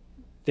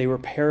 They were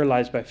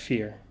paralyzed by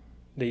fear.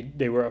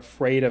 They were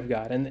afraid of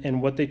God.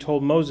 And what they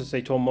told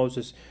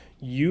Moses,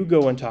 you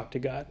go and talk to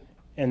God,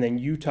 and then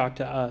you talk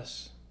to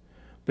us.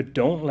 But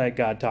don't let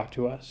God talk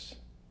to us.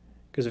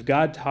 Because if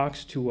God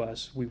talks to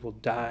us, we will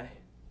die.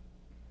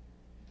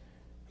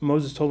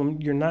 Moses told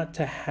them, you're not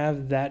to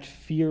have that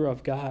fear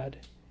of God.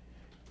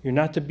 You're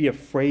not to be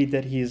afraid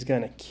that he is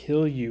going to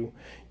kill you.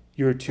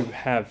 You're to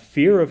have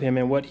fear of him.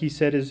 And what he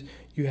said is,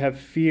 you have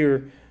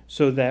fear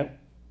so that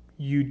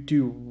you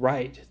do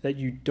right, that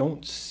you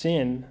don't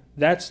sin.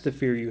 That's the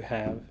fear you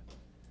have.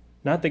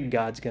 Not that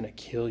God's going to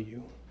kill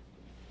you.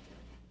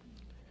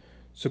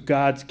 So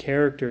God's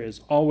character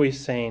is always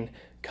saying,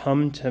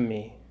 come to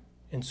me.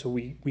 And so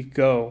we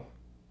go.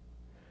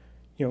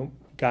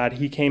 God,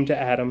 he came to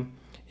Adam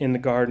in the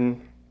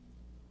garden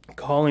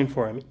calling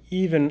for him.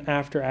 Even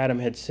after Adam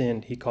had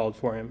sinned, he called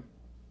for him.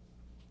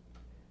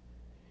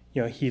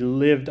 He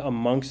lived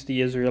amongst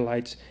the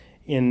Israelites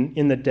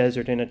in the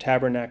desert in a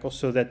tabernacle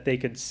so that they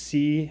could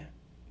see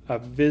a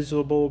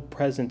visible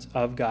presence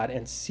of God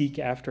and seek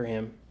after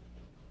him.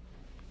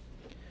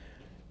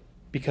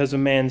 Because of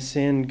man's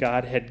sin,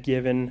 God had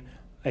given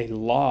a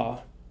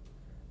law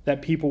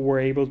that people were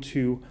able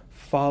to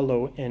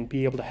follow and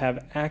be able to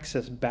have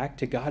access back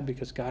to God,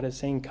 because God is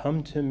saying,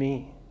 come to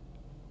me.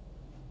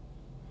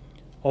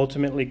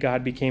 Ultimately,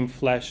 God became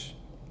flesh.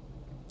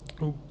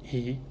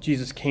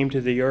 Jesus came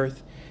to the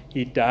earth.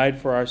 He died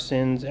for our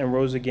sins and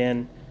rose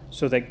again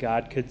so that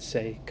God could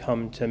say,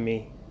 come to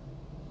me.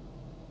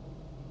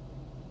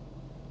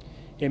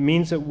 It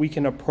means that we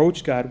can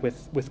approach God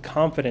with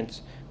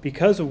confidence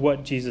because of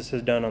what Jesus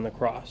has done on the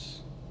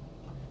cross.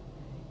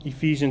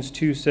 Ephesians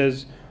 2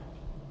 says,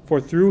 for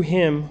through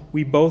him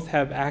we both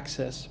have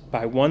access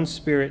by one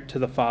Spirit to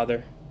the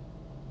Father.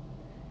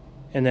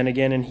 And then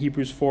again in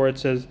Hebrews 4 it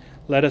says,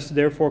 let us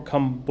therefore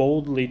come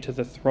boldly to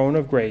the throne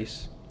of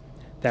grace,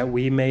 that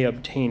we may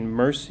obtain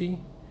mercy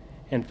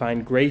and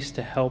find grace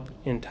to help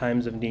in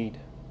times of need.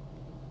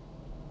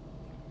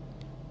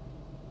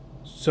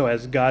 So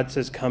as God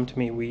says, come to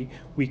me,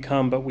 we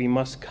come, but we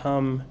must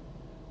come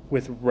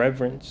with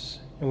reverence,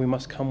 and we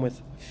must come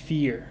with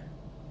fear,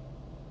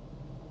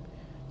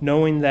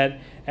 knowing that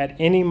at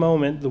any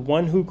moment the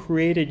one who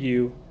created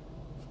you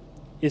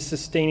is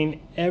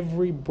sustaining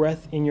every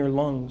breath in your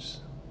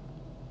lungs.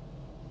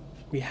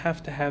 We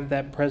have to have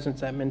that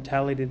presence, that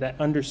mentality, that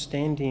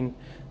understanding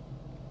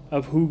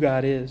of who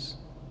God is.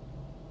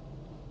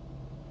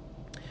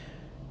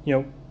 You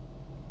know,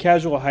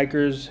 casual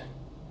hikers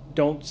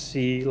don't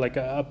see like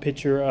a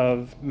picture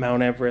of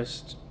Mount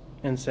Everest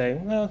and say,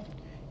 well,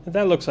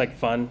 that looks like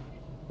fun.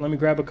 Let me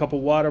grab a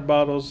couple water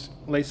bottles,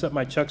 lace up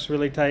my chucks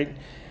really tight,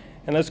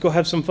 and let's go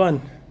have some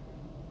fun.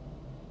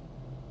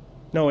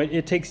 No,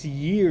 it takes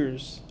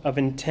years of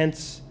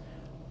intense,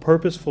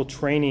 purposeful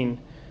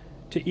training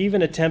to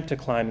even attempt to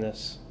climb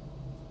this.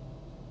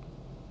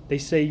 They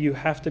say you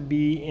have to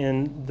be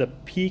in the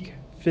peak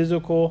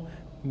physical,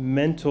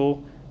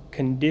 mental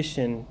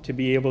condition to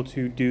be able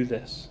to do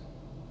this.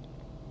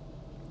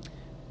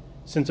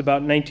 Since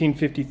about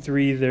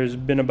 1953, there's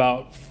been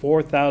about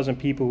 4,000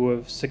 people who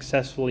have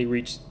successfully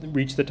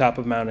reached the top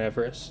of Mount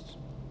Everest.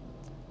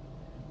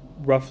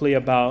 Roughly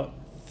about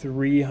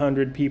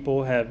 300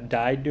 people have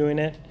died doing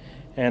it,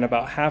 and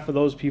about half of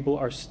those people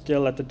are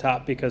still at the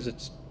top because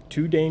it's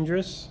too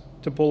dangerous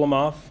to pull them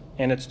off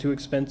and it's too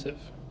expensive.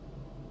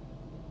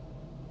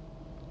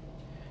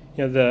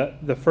 You know,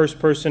 the first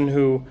person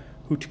who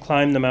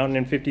climbed the mountain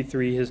in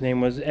 53, his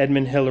name was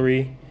Edmund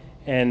Hillary,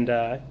 and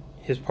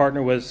his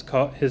partner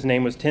his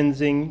name was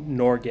Tenzing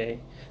Norgay.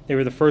 They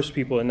were the first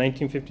people in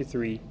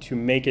 1953 to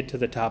make it to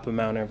the top of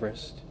Mount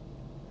Everest.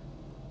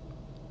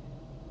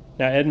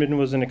 Now, Edmund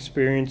was an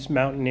experienced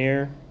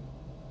mountaineer,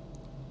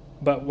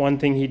 but one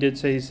thing he did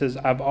say, he says,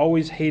 I've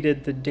always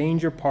hated the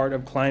danger part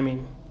of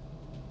climbing,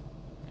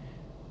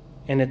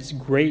 and it's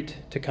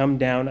great to come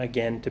down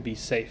again to be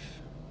safe.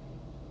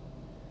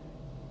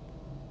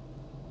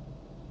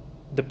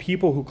 The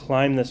people who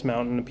climb this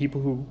mountain, the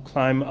people who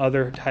climb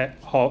other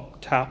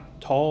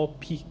tall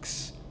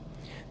peaks,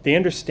 they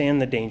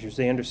understand the dangers,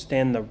 they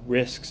understand the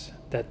risks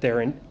that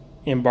they're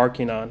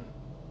embarking on.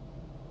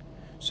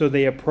 So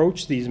they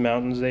approach these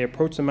mountains, they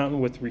approach the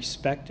mountain with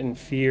respect and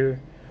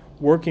fear,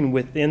 working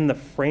within the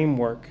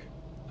framework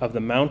of the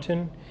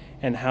mountain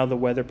and how the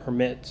weather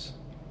permits.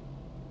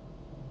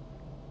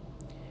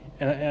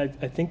 And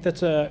I think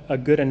that's a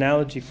good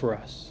analogy for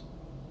us,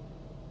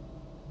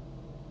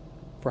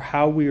 for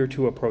how we are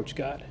to approach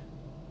God.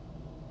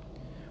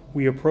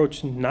 We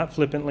approach not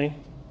flippantly,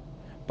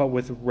 but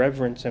with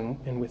reverence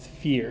and with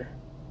fear.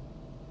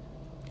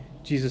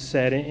 Jesus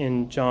said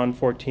in John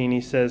 14,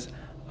 he says,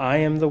 I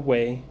am the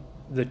way,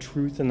 the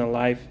truth, and the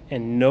life,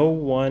 and no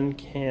one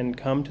can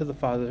come to the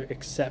Father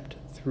except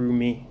through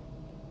me.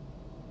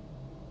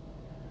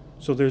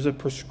 So there's a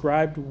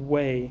prescribed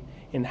way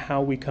in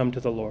how we come to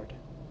the Lord.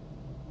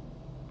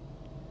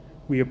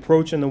 We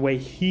approach in the way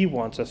He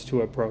wants us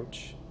to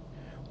approach,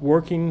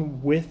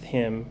 working with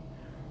Him,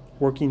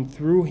 working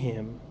through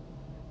Him,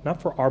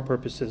 not for our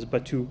purposes,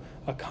 but to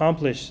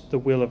accomplish the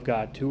will of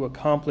God, to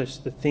accomplish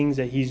the things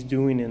that He's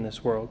doing in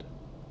this world.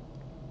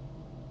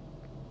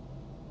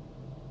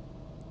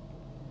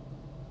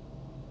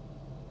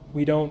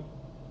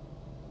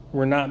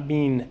 We're not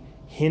being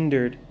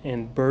hindered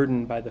and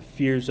burdened by the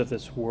fears of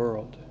this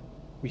world.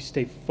 We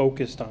stay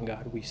focused on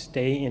God. We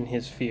stay in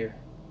His fear.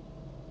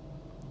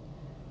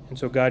 And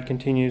so God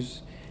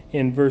continues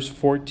in verse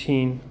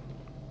 14.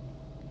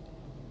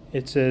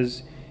 It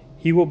says,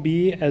 He will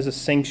be as a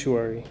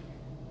sanctuary,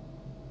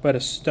 but a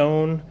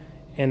stone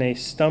and a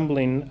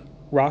stumbling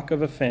rock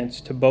of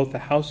offense to both the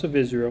house of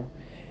Israel,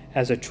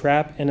 as a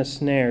trap and a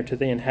snare to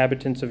the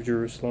inhabitants of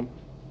Jerusalem.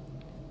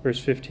 Verse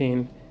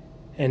 15,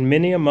 and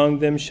many among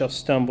them shall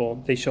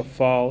stumble, they shall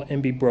fall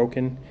and be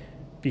broken,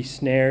 be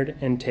snared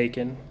and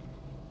taken.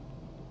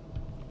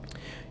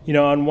 You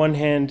know, on one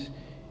hand,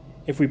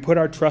 if we put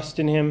our trust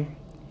in Him,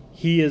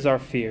 He is our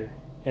fear,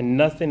 and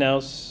nothing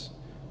else.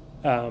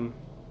 On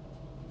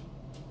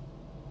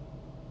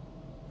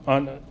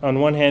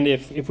one hand,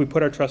 if we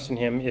put our trust in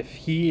Him, if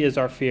He is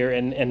our fear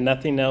and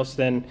nothing else,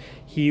 then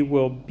He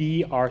will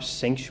be our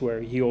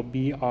sanctuary. He will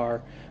be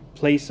our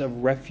place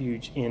of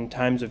refuge in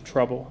times of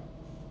trouble.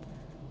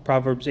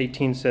 Proverbs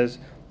 18 says,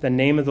 the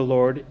name of the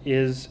Lord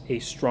is a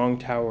strong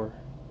tower.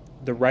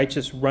 The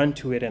righteous run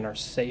to it and are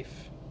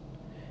safe.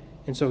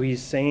 And so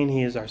He's saying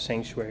He is our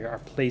sanctuary, our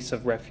place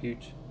of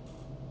refuge.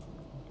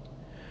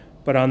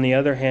 But on the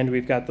other hand,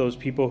 we've got those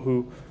people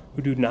who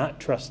do not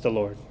trust the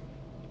Lord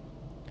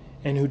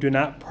and who do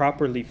not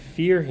properly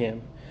fear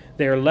Him.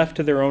 They are left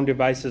to their own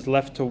devices,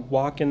 left to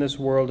walk in this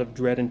world of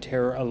dread and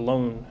terror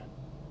alone.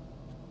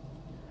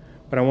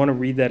 But I want to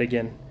read that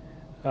again.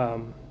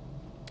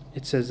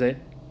 It says that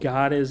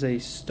God is a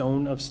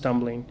stone of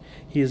stumbling.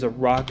 He is a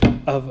rock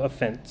of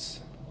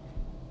offense.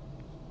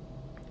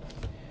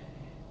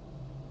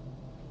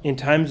 In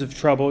times of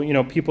trouble, you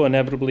know, people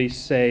inevitably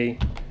say,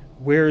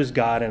 where is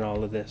God in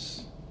all of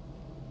this?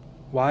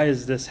 Why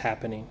is this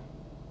happening?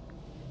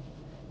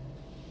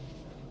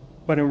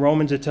 But in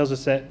Romans, it tells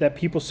us that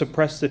people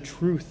suppress the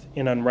truth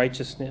in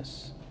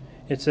unrighteousness.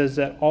 It says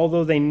that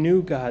although they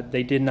knew God,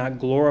 they did not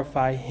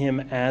glorify Him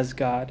as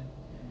God,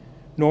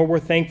 nor were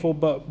thankful,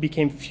 but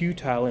became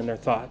futile in their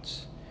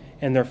thoughts,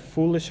 and their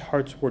foolish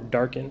hearts were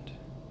darkened.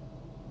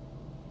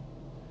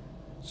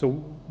 So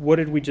what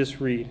did we just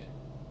read?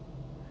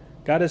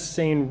 God is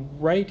saying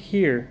right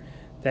here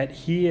that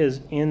he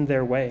is in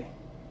their way.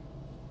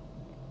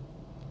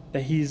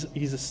 That he's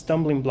a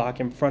stumbling block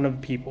in front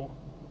of people.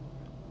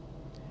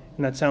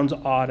 And that sounds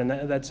odd and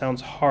that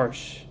sounds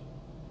harsh.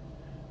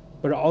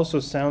 But it also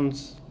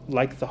sounds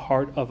like the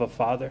heart of a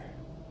father.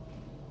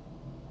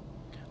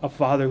 A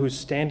father who's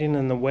standing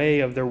in the way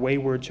of their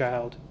wayward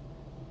child,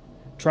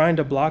 trying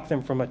to block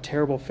them from a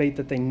terrible fate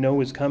that they know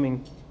is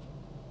coming.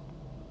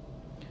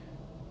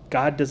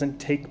 God doesn't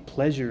take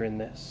pleasure in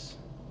this.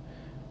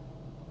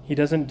 He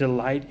doesn't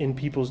delight in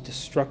people's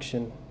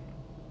destruction.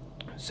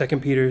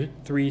 2 Peter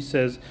 3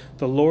 says,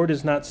 "The Lord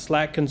is not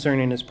slack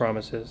concerning his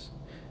promises,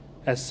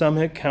 as some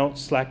count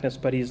slackness,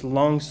 but he is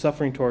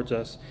long-suffering towards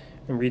us."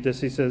 And read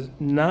this, he says,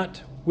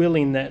 "Not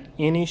willing that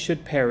any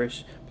should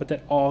perish, but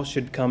that all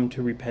should come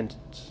to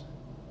repentance."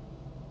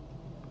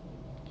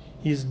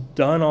 He's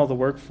done all the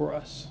work for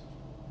us.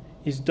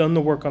 He's done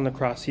the work on the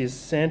cross. He has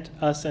sent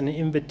us an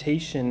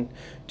invitation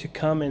to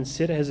come and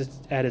sit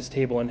at his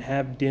table and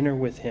have dinner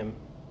with him.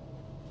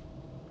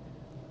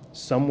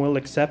 Some will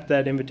accept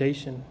that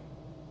invitation,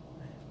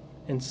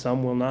 and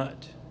some will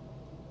not.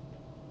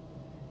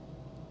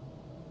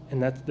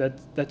 And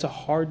that's a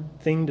hard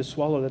thing to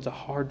swallow. That's a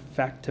hard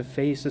fact to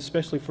face,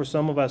 especially for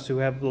some of us who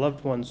have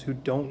loved ones who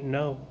don't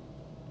know.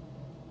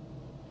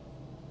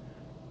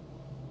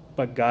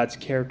 But God's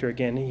character,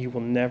 again, he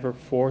will never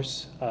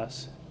force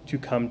us to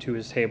come to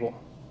his table.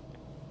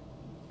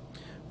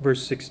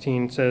 Verse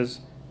 16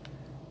 says,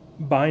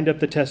 "Bind up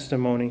the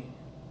testimony,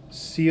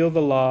 seal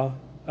the law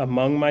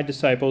among my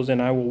disciples,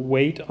 and I will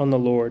wait on the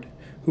Lord,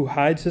 who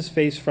hides his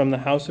face from the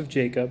house of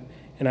Jacob,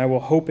 and I will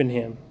hope in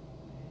him.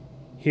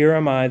 Here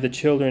am I and the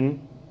children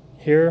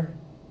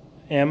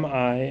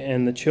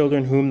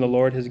whom the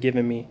Lord has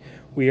given me.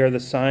 We are the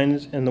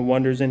signs and the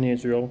wonders in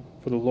Israel,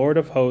 for the Lord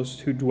of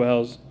hosts who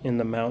dwells in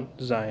the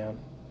Mount Zion."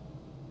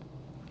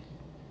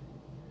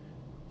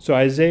 So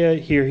Isaiah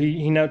here,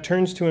 he now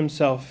turns to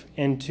himself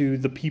and to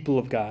the people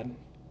of God.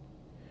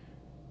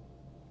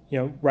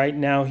 Right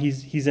now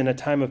he's in a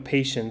time of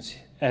patience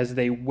as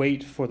they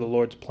wait for the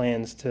Lord's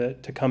plans to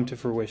come to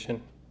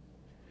fruition.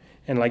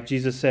 And like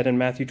Jesus said in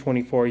Matthew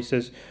 24, he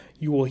says,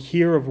 "You will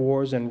hear of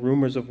wars and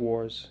rumors of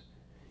wars.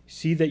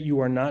 See that you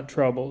are not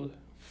troubled,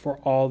 for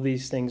all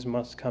these things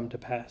must come to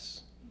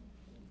pass."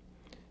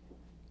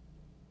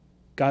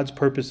 God's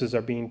purposes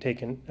are being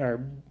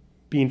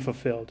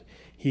fulfilled.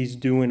 He's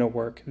doing a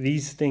work.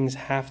 These things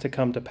have to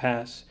come to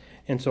pass.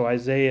 And so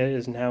Isaiah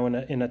is now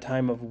in a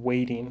time of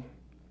waiting.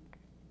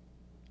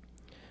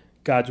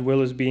 God's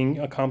will is being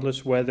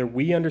accomplished whether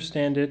we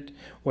understand it,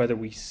 whether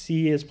we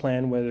see his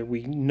plan, whether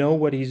we know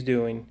what he's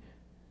doing.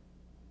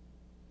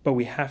 But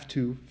we have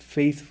to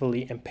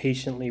faithfully and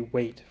patiently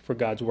wait for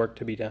God's work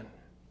to be done.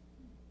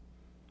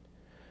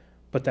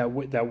 But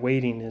that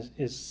waiting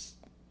it's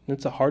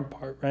a hard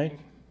part, right?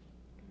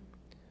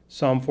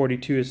 Psalm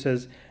 42, it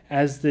says,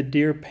 "As the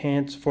deer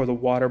pants for the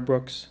water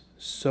brooks,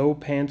 so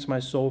pants my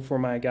soul for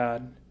my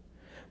God.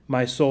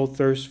 My soul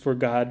thirsts for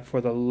God,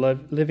 for the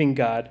living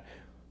God.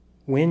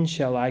 When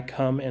shall I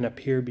come and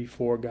appear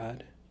before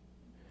God?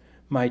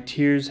 My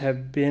tears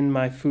have been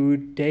my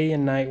food day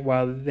and night,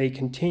 while they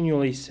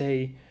continually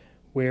say,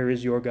 'Where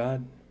is your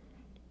God?'"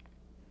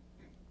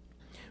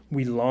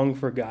 We long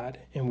for God,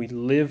 and we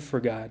live for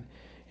God,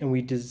 and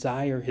we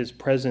desire his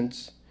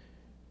presence,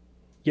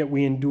 yet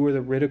we endure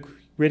the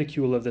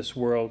ridicule of this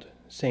world,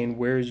 saying,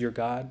 "Where is your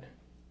God?"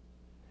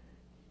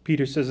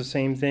 Peter says the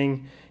same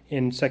thing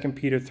in 2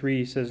 Peter 3.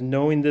 He says,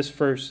 "Knowing this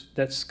first,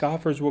 that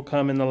scoffers will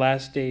come in the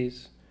last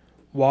days,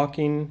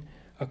 walking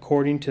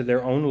according to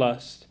their own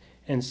lust,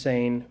 and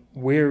saying,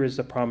 'Where is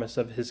the promise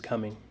of his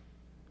coming?'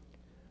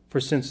 For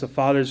since the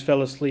fathers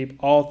fell asleep,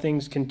 all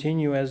things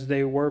continue as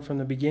they were from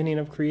the beginning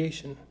of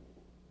creation."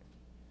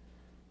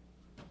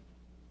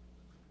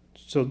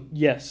 So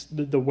yes,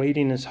 the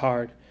waiting is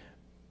hard.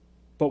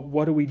 But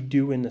what do we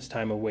do in this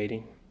time of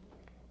waiting?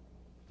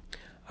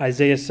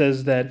 Isaiah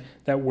says that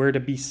we're to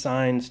be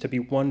signs, to be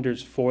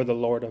wonders for the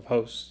Lord of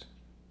hosts.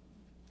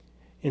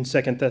 In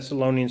 2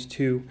 Thessalonians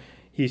 2,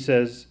 he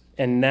says,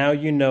 "And now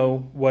you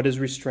know what is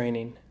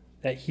restraining,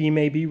 that he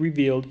may be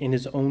revealed in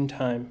his own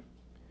time.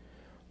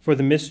 For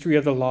the mystery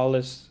of the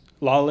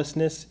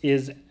lawlessness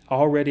is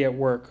already at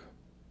work.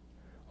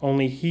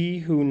 Only he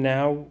who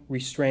now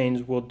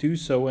restrains will do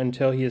so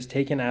until he is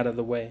taken out of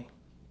the way."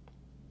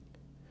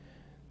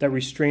 That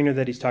restrainer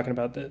that he's talking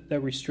about, that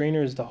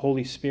restrainer is the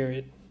Holy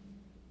Spirit,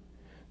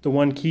 the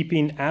one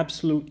keeping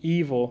absolute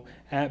evil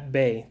at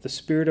bay, the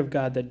Spirit of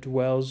God that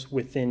dwells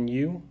within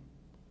you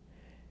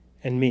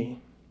and me.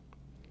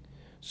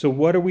 So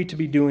what are we to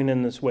be doing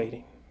in this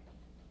waiting?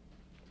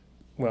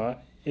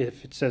 Well,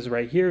 if it says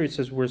right here, it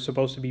says we're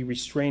supposed to be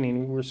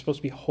restraining. We're supposed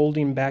to be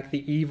holding back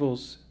the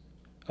evils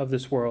of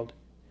this world,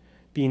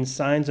 being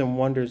signs and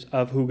wonders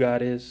of who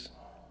God is.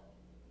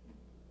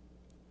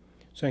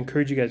 So I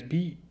encourage you guys,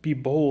 be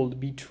bold,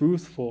 be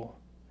truthful,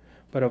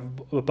 but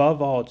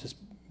above all, just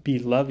be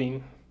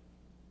loving.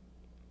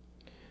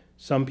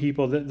 Some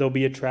people, they'll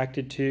be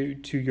attracted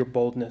to your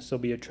boldness. They'll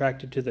be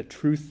attracted to the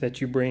truth that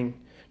you bring,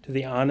 to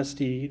the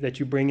honesty that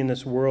you bring in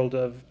this world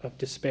of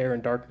despair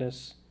and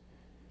darkness.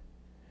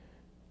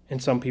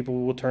 And some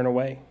people will turn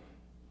away.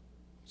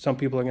 Some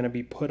people are going to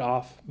be put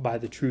off by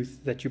the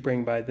truth that you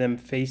bring, by them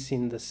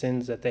facing the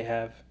sins that they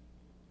have.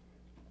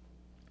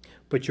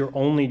 But your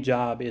only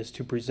job is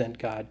to present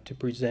God, to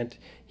present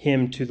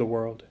him to the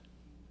world.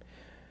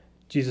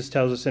 Jesus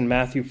tells us in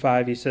Matthew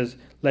 5, he says,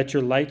 "Let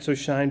your light so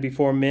shine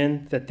before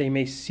men that they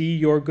may see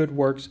your good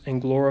works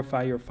and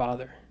glorify your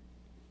Father."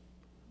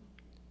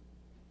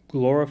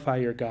 Glorify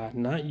your God,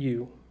 not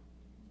you,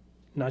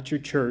 not your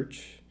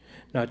church,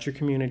 not your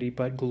community,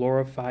 but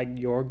glorify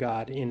your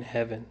God in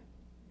heaven.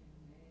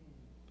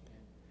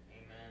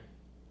 Amen.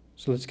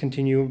 So let's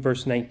continue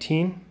verse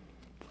 19.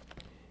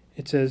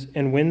 It says,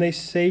 "And when they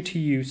say to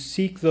you,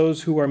 seek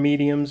those who are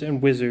mediums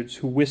and wizards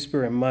who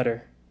whisper and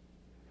mutter,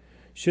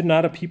 should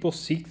not a people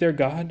seek their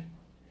God?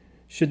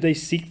 Should they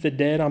seek the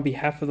dead on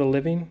behalf of the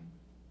living?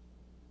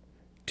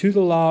 To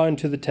the law and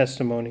to the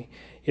testimony,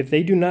 if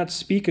they do not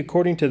speak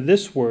according to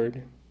this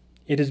word,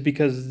 it is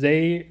because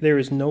there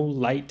is no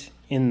light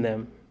in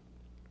them."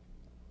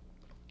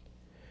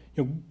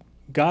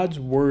 God's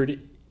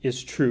word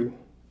is true.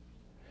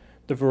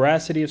 The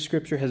veracity of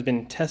Scripture has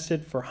been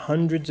tested for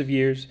hundreds of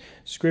years.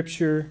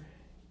 Scripture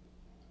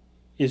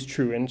is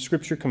true, and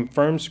Scripture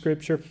confirms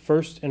Scripture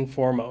first and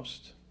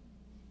foremost.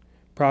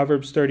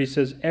 Proverbs 30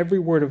 says, "Every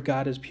word of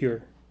God is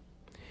pure.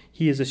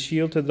 He is a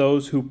shield to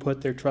those who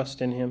put their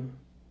trust in him."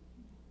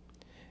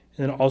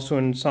 And then also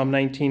in Psalm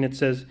 19 it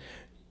says,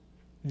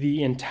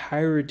 "The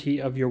entirety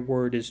of your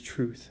word is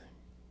truth,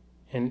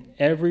 and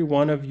every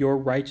one of your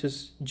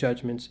righteous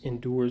judgments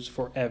endures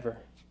forever."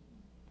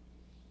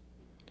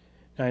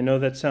 Now, I know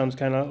that sounds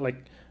kind of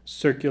like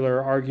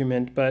circular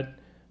argument, but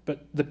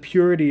the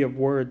purity of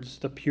words,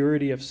 the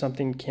purity of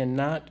something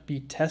cannot be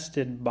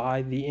tested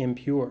by the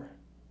impure.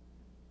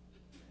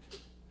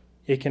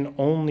 It can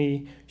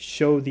only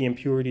show the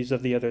impurities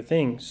of the other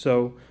things.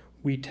 So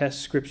we test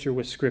Scripture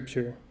with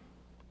Scripture.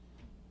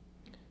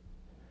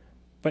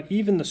 But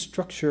even the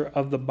structure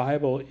of the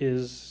Bible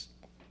is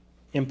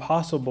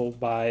impossible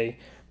by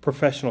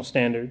professional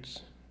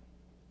standards.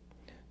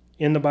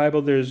 In the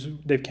Bible,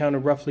 they've counted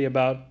roughly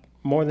about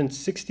more than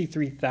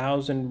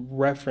 63,000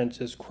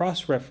 references,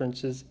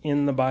 cross-references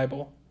in the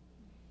Bible.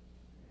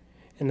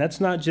 And that's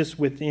not just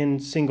within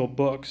single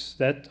books.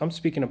 I'm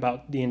speaking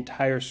about the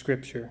entire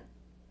Scripture.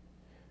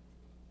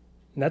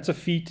 And that's a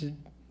feat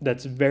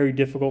that's very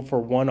difficult for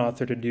one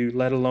author to do,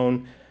 let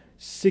alone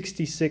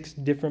 66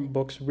 different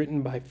books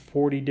written by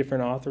 40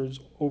 different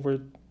authors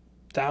over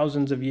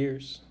thousands of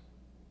years.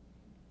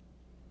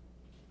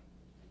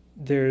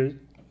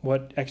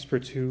 What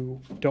experts who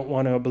don't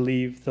want to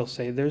believe, they'll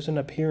say there's an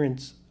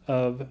appearance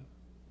of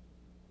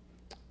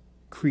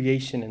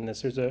creation in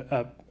this. There's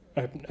an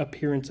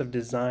appearance of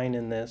design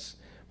in this,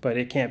 but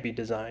it can't be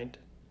designed.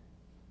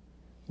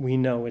 We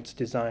know it's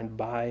designed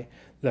by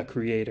the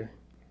Creator.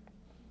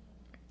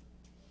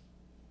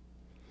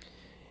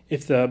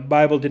 If the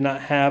Bible did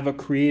not have a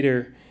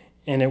creator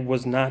and it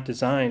was not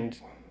designed,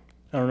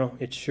 I don't know,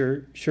 it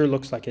sure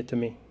looks like it to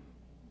me.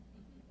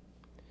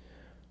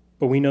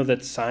 But we know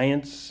that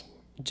science,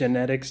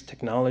 genetics,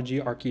 technology,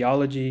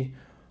 archaeology,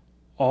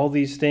 all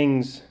these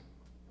things,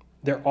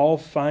 they're all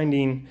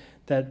finding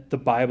that the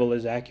Bible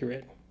is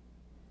accurate.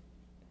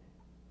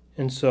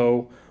 And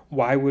so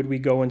why would we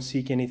go and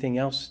seek anything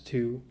else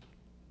to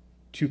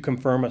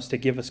confirm us, to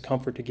give us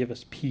comfort, to give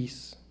us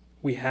peace?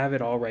 We have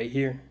it all right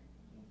here.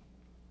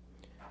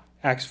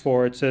 Acts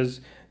 4, it says,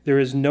 "There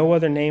is no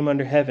other name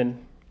under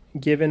heaven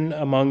given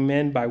among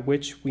men by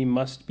which we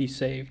must be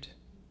saved."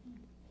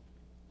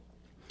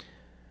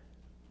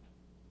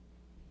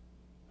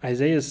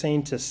 Isaiah is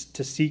saying to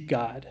seek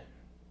God.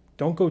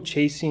 Don't go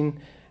chasing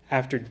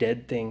after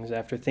dead things,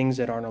 after things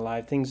that aren't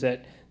alive, things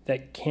that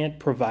can't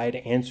provide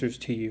answers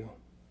to you.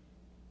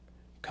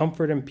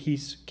 Comfort and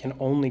peace can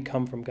only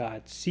come from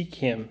God. Seek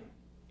him.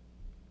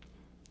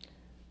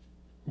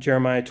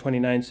 Jeremiah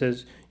 29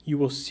 says, "You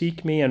will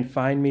seek me and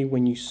find me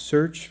when you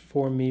search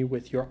for me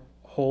with your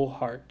whole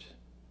heart."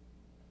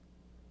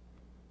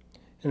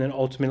 And then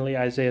ultimately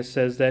Isaiah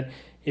says that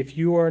if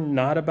you are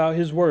not about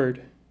his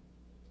word,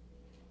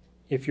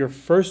 if your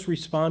first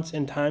response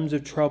in times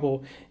of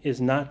trouble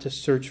is not to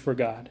search for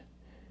God,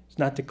 it's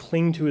not to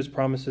cling to his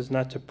promises,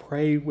 not to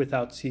pray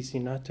without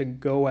ceasing, not to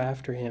go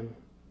after him,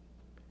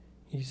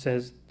 he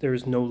says there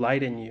is no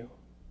light in you.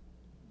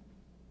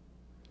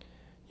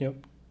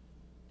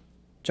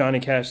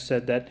 Johnny Cash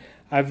said that,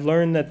 "I've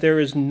learned that there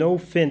is no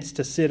fence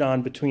to sit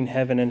on between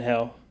heaven and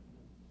hell."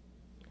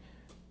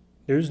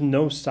 There's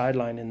no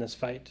sideline in this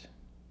fight.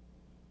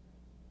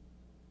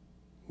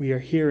 We are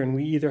here and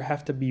we either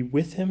have to be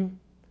with him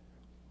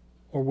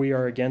or we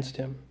are against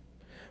him.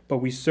 But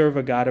we serve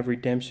a God of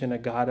redemption, a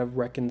God of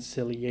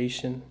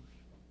reconciliation.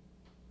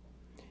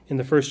 In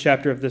the first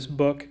chapter of this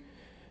book,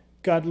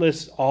 God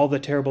lists all the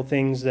terrible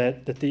things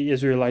that the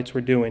Israelites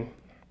were doing.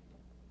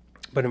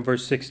 But in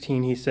verse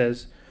 16 he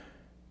says,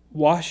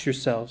 "Wash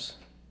yourselves,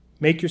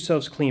 Make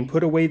yourselves clean.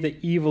 Put away the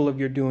evil of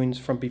your doings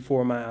from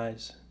before my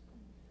eyes.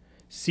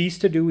 Cease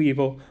to do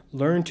evil.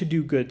 Learn to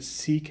do good.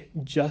 Seek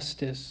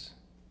justice.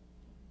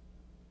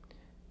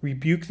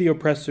 Rebuke the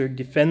oppressor.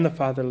 Defend the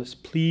fatherless.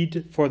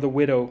 Plead for the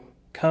widow.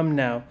 Come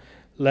now.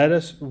 Let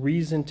us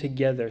reason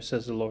together,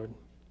 says the Lord.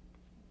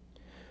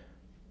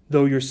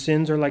 Though your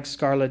sins are like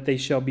scarlet, they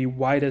shall be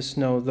white as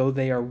snow. Though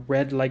they are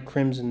red like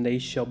crimson, they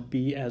shall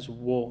be as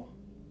wool.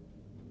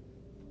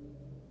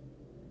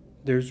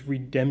 There's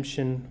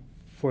redemption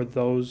for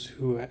those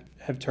who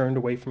have turned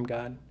away from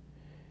God.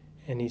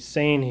 And he's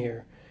saying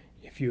here,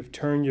 if you have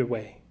turned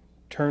away,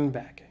 turn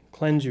back,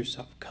 cleanse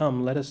yourself.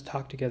 Come, let us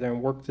talk together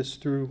and work this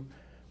through,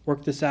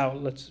 work this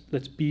out. Let's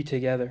be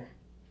together.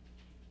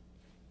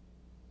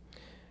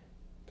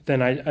 But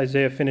then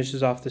Isaiah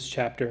finishes off this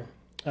chapter,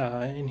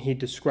 and he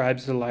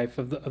describes the life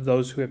of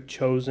those who have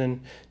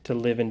chosen to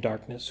live in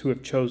darkness, who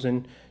have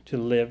chosen to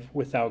live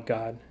without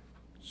God.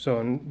 So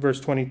in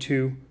verse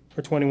 22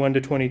 or 21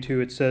 to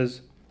 22, it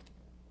says,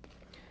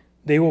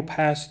 they will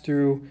pass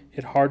through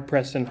it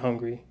hard-pressed and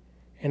hungry,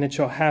 and it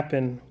shall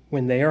happen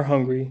when they are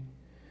hungry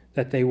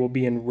that they will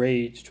be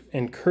enraged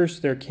and curse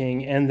their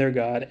king and their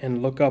God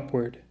and look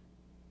upward.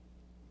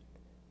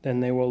 Then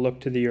they will look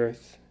to the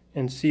earth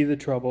and see the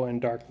trouble and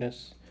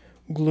darkness,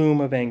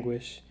 gloom of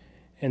anguish,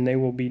 and they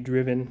will be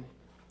driven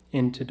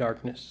into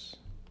darkness.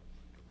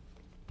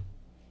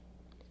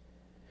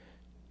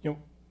 You know,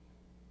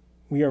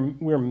 we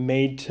are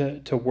made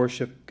to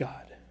worship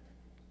God.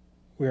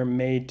 We are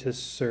made to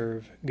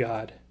serve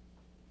God.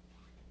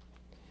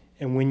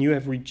 And when you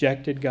have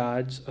rejected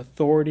God's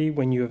authority,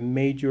 when you have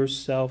made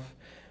yourself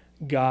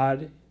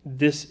God,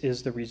 this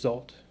is the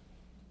result.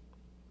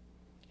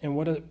 And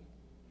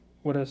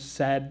what a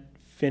sad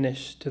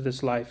finish to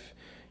this life.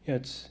 You know,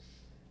 it's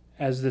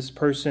as this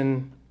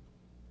person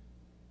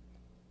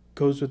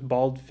goes with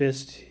bald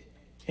fist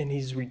and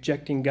he's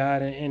rejecting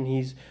God and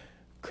he's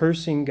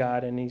cursing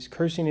God and he's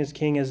cursing his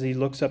king as he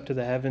looks up to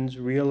the heavens,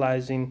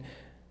 realizing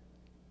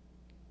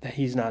that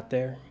he's not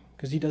there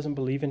because he doesn't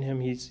believe in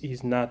him.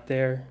 He's not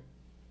there,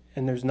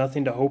 and there's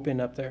nothing to hope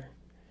in up there.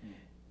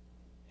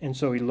 And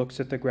so he looks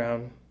at the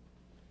ground,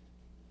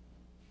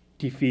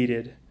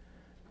 defeated,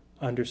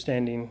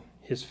 understanding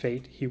his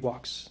fate. He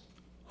walks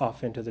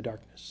off into the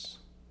darkness.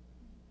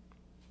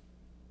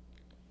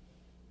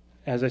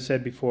 As I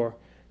said before,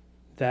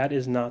 that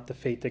is not the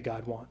fate that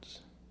God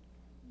wants.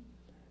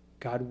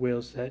 God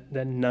wills that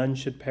none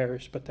should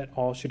perish, but that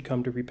all should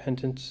come to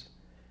repentance.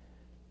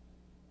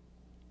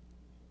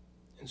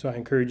 And so I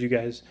encourage you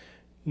guys,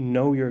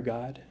 know your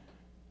God.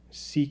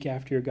 Seek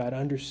after your God.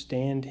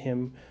 Understand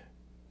him.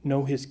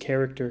 Know his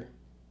character.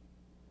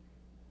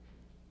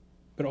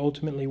 But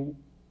ultimately,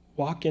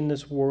 walk in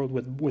this world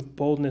with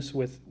boldness,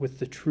 with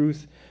the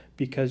truth,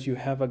 because you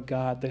have a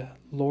God, the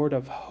Lord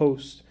of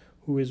hosts,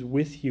 who is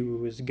with you,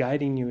 who is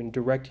guiding you and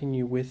directing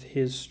you with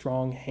his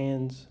strong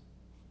hands.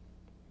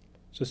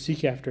 So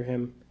seek after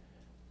him,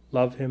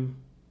 love him,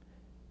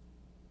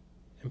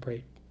 and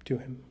pray to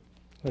him.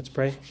 Let's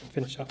pray and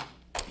finish up.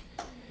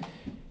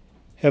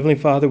 Heavenly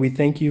Father, we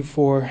thank you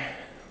for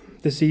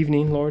this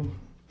evening, Lord.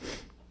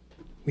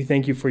 We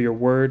thank you for your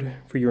word,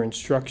 for your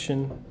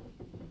instruction,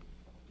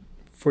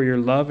 for your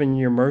love and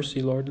your mercy,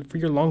 Lord, for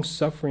your long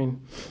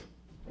suffering.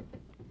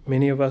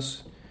 Many of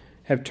us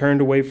have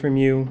turned away from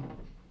you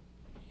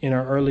in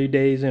our early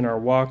days, in our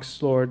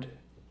walks, Lord,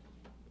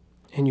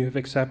 and you have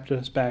accepted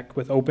us back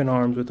with open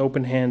arms, with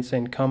open hands,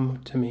 saying,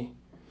 come to me.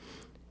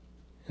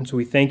 And so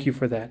we thank you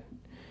for that.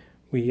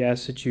 We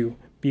ask that you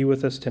be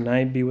with us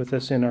tonight, be with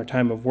us in our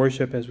time of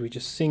worship as we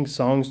just sing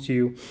songs to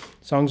you,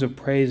 songs of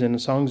praise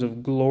and songs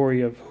of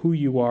glory of who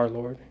you are,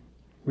 Lord.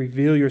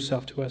 Reveal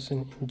yourself to us.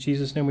 In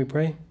Jesus' name we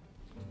pray.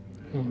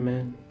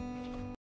 Amen.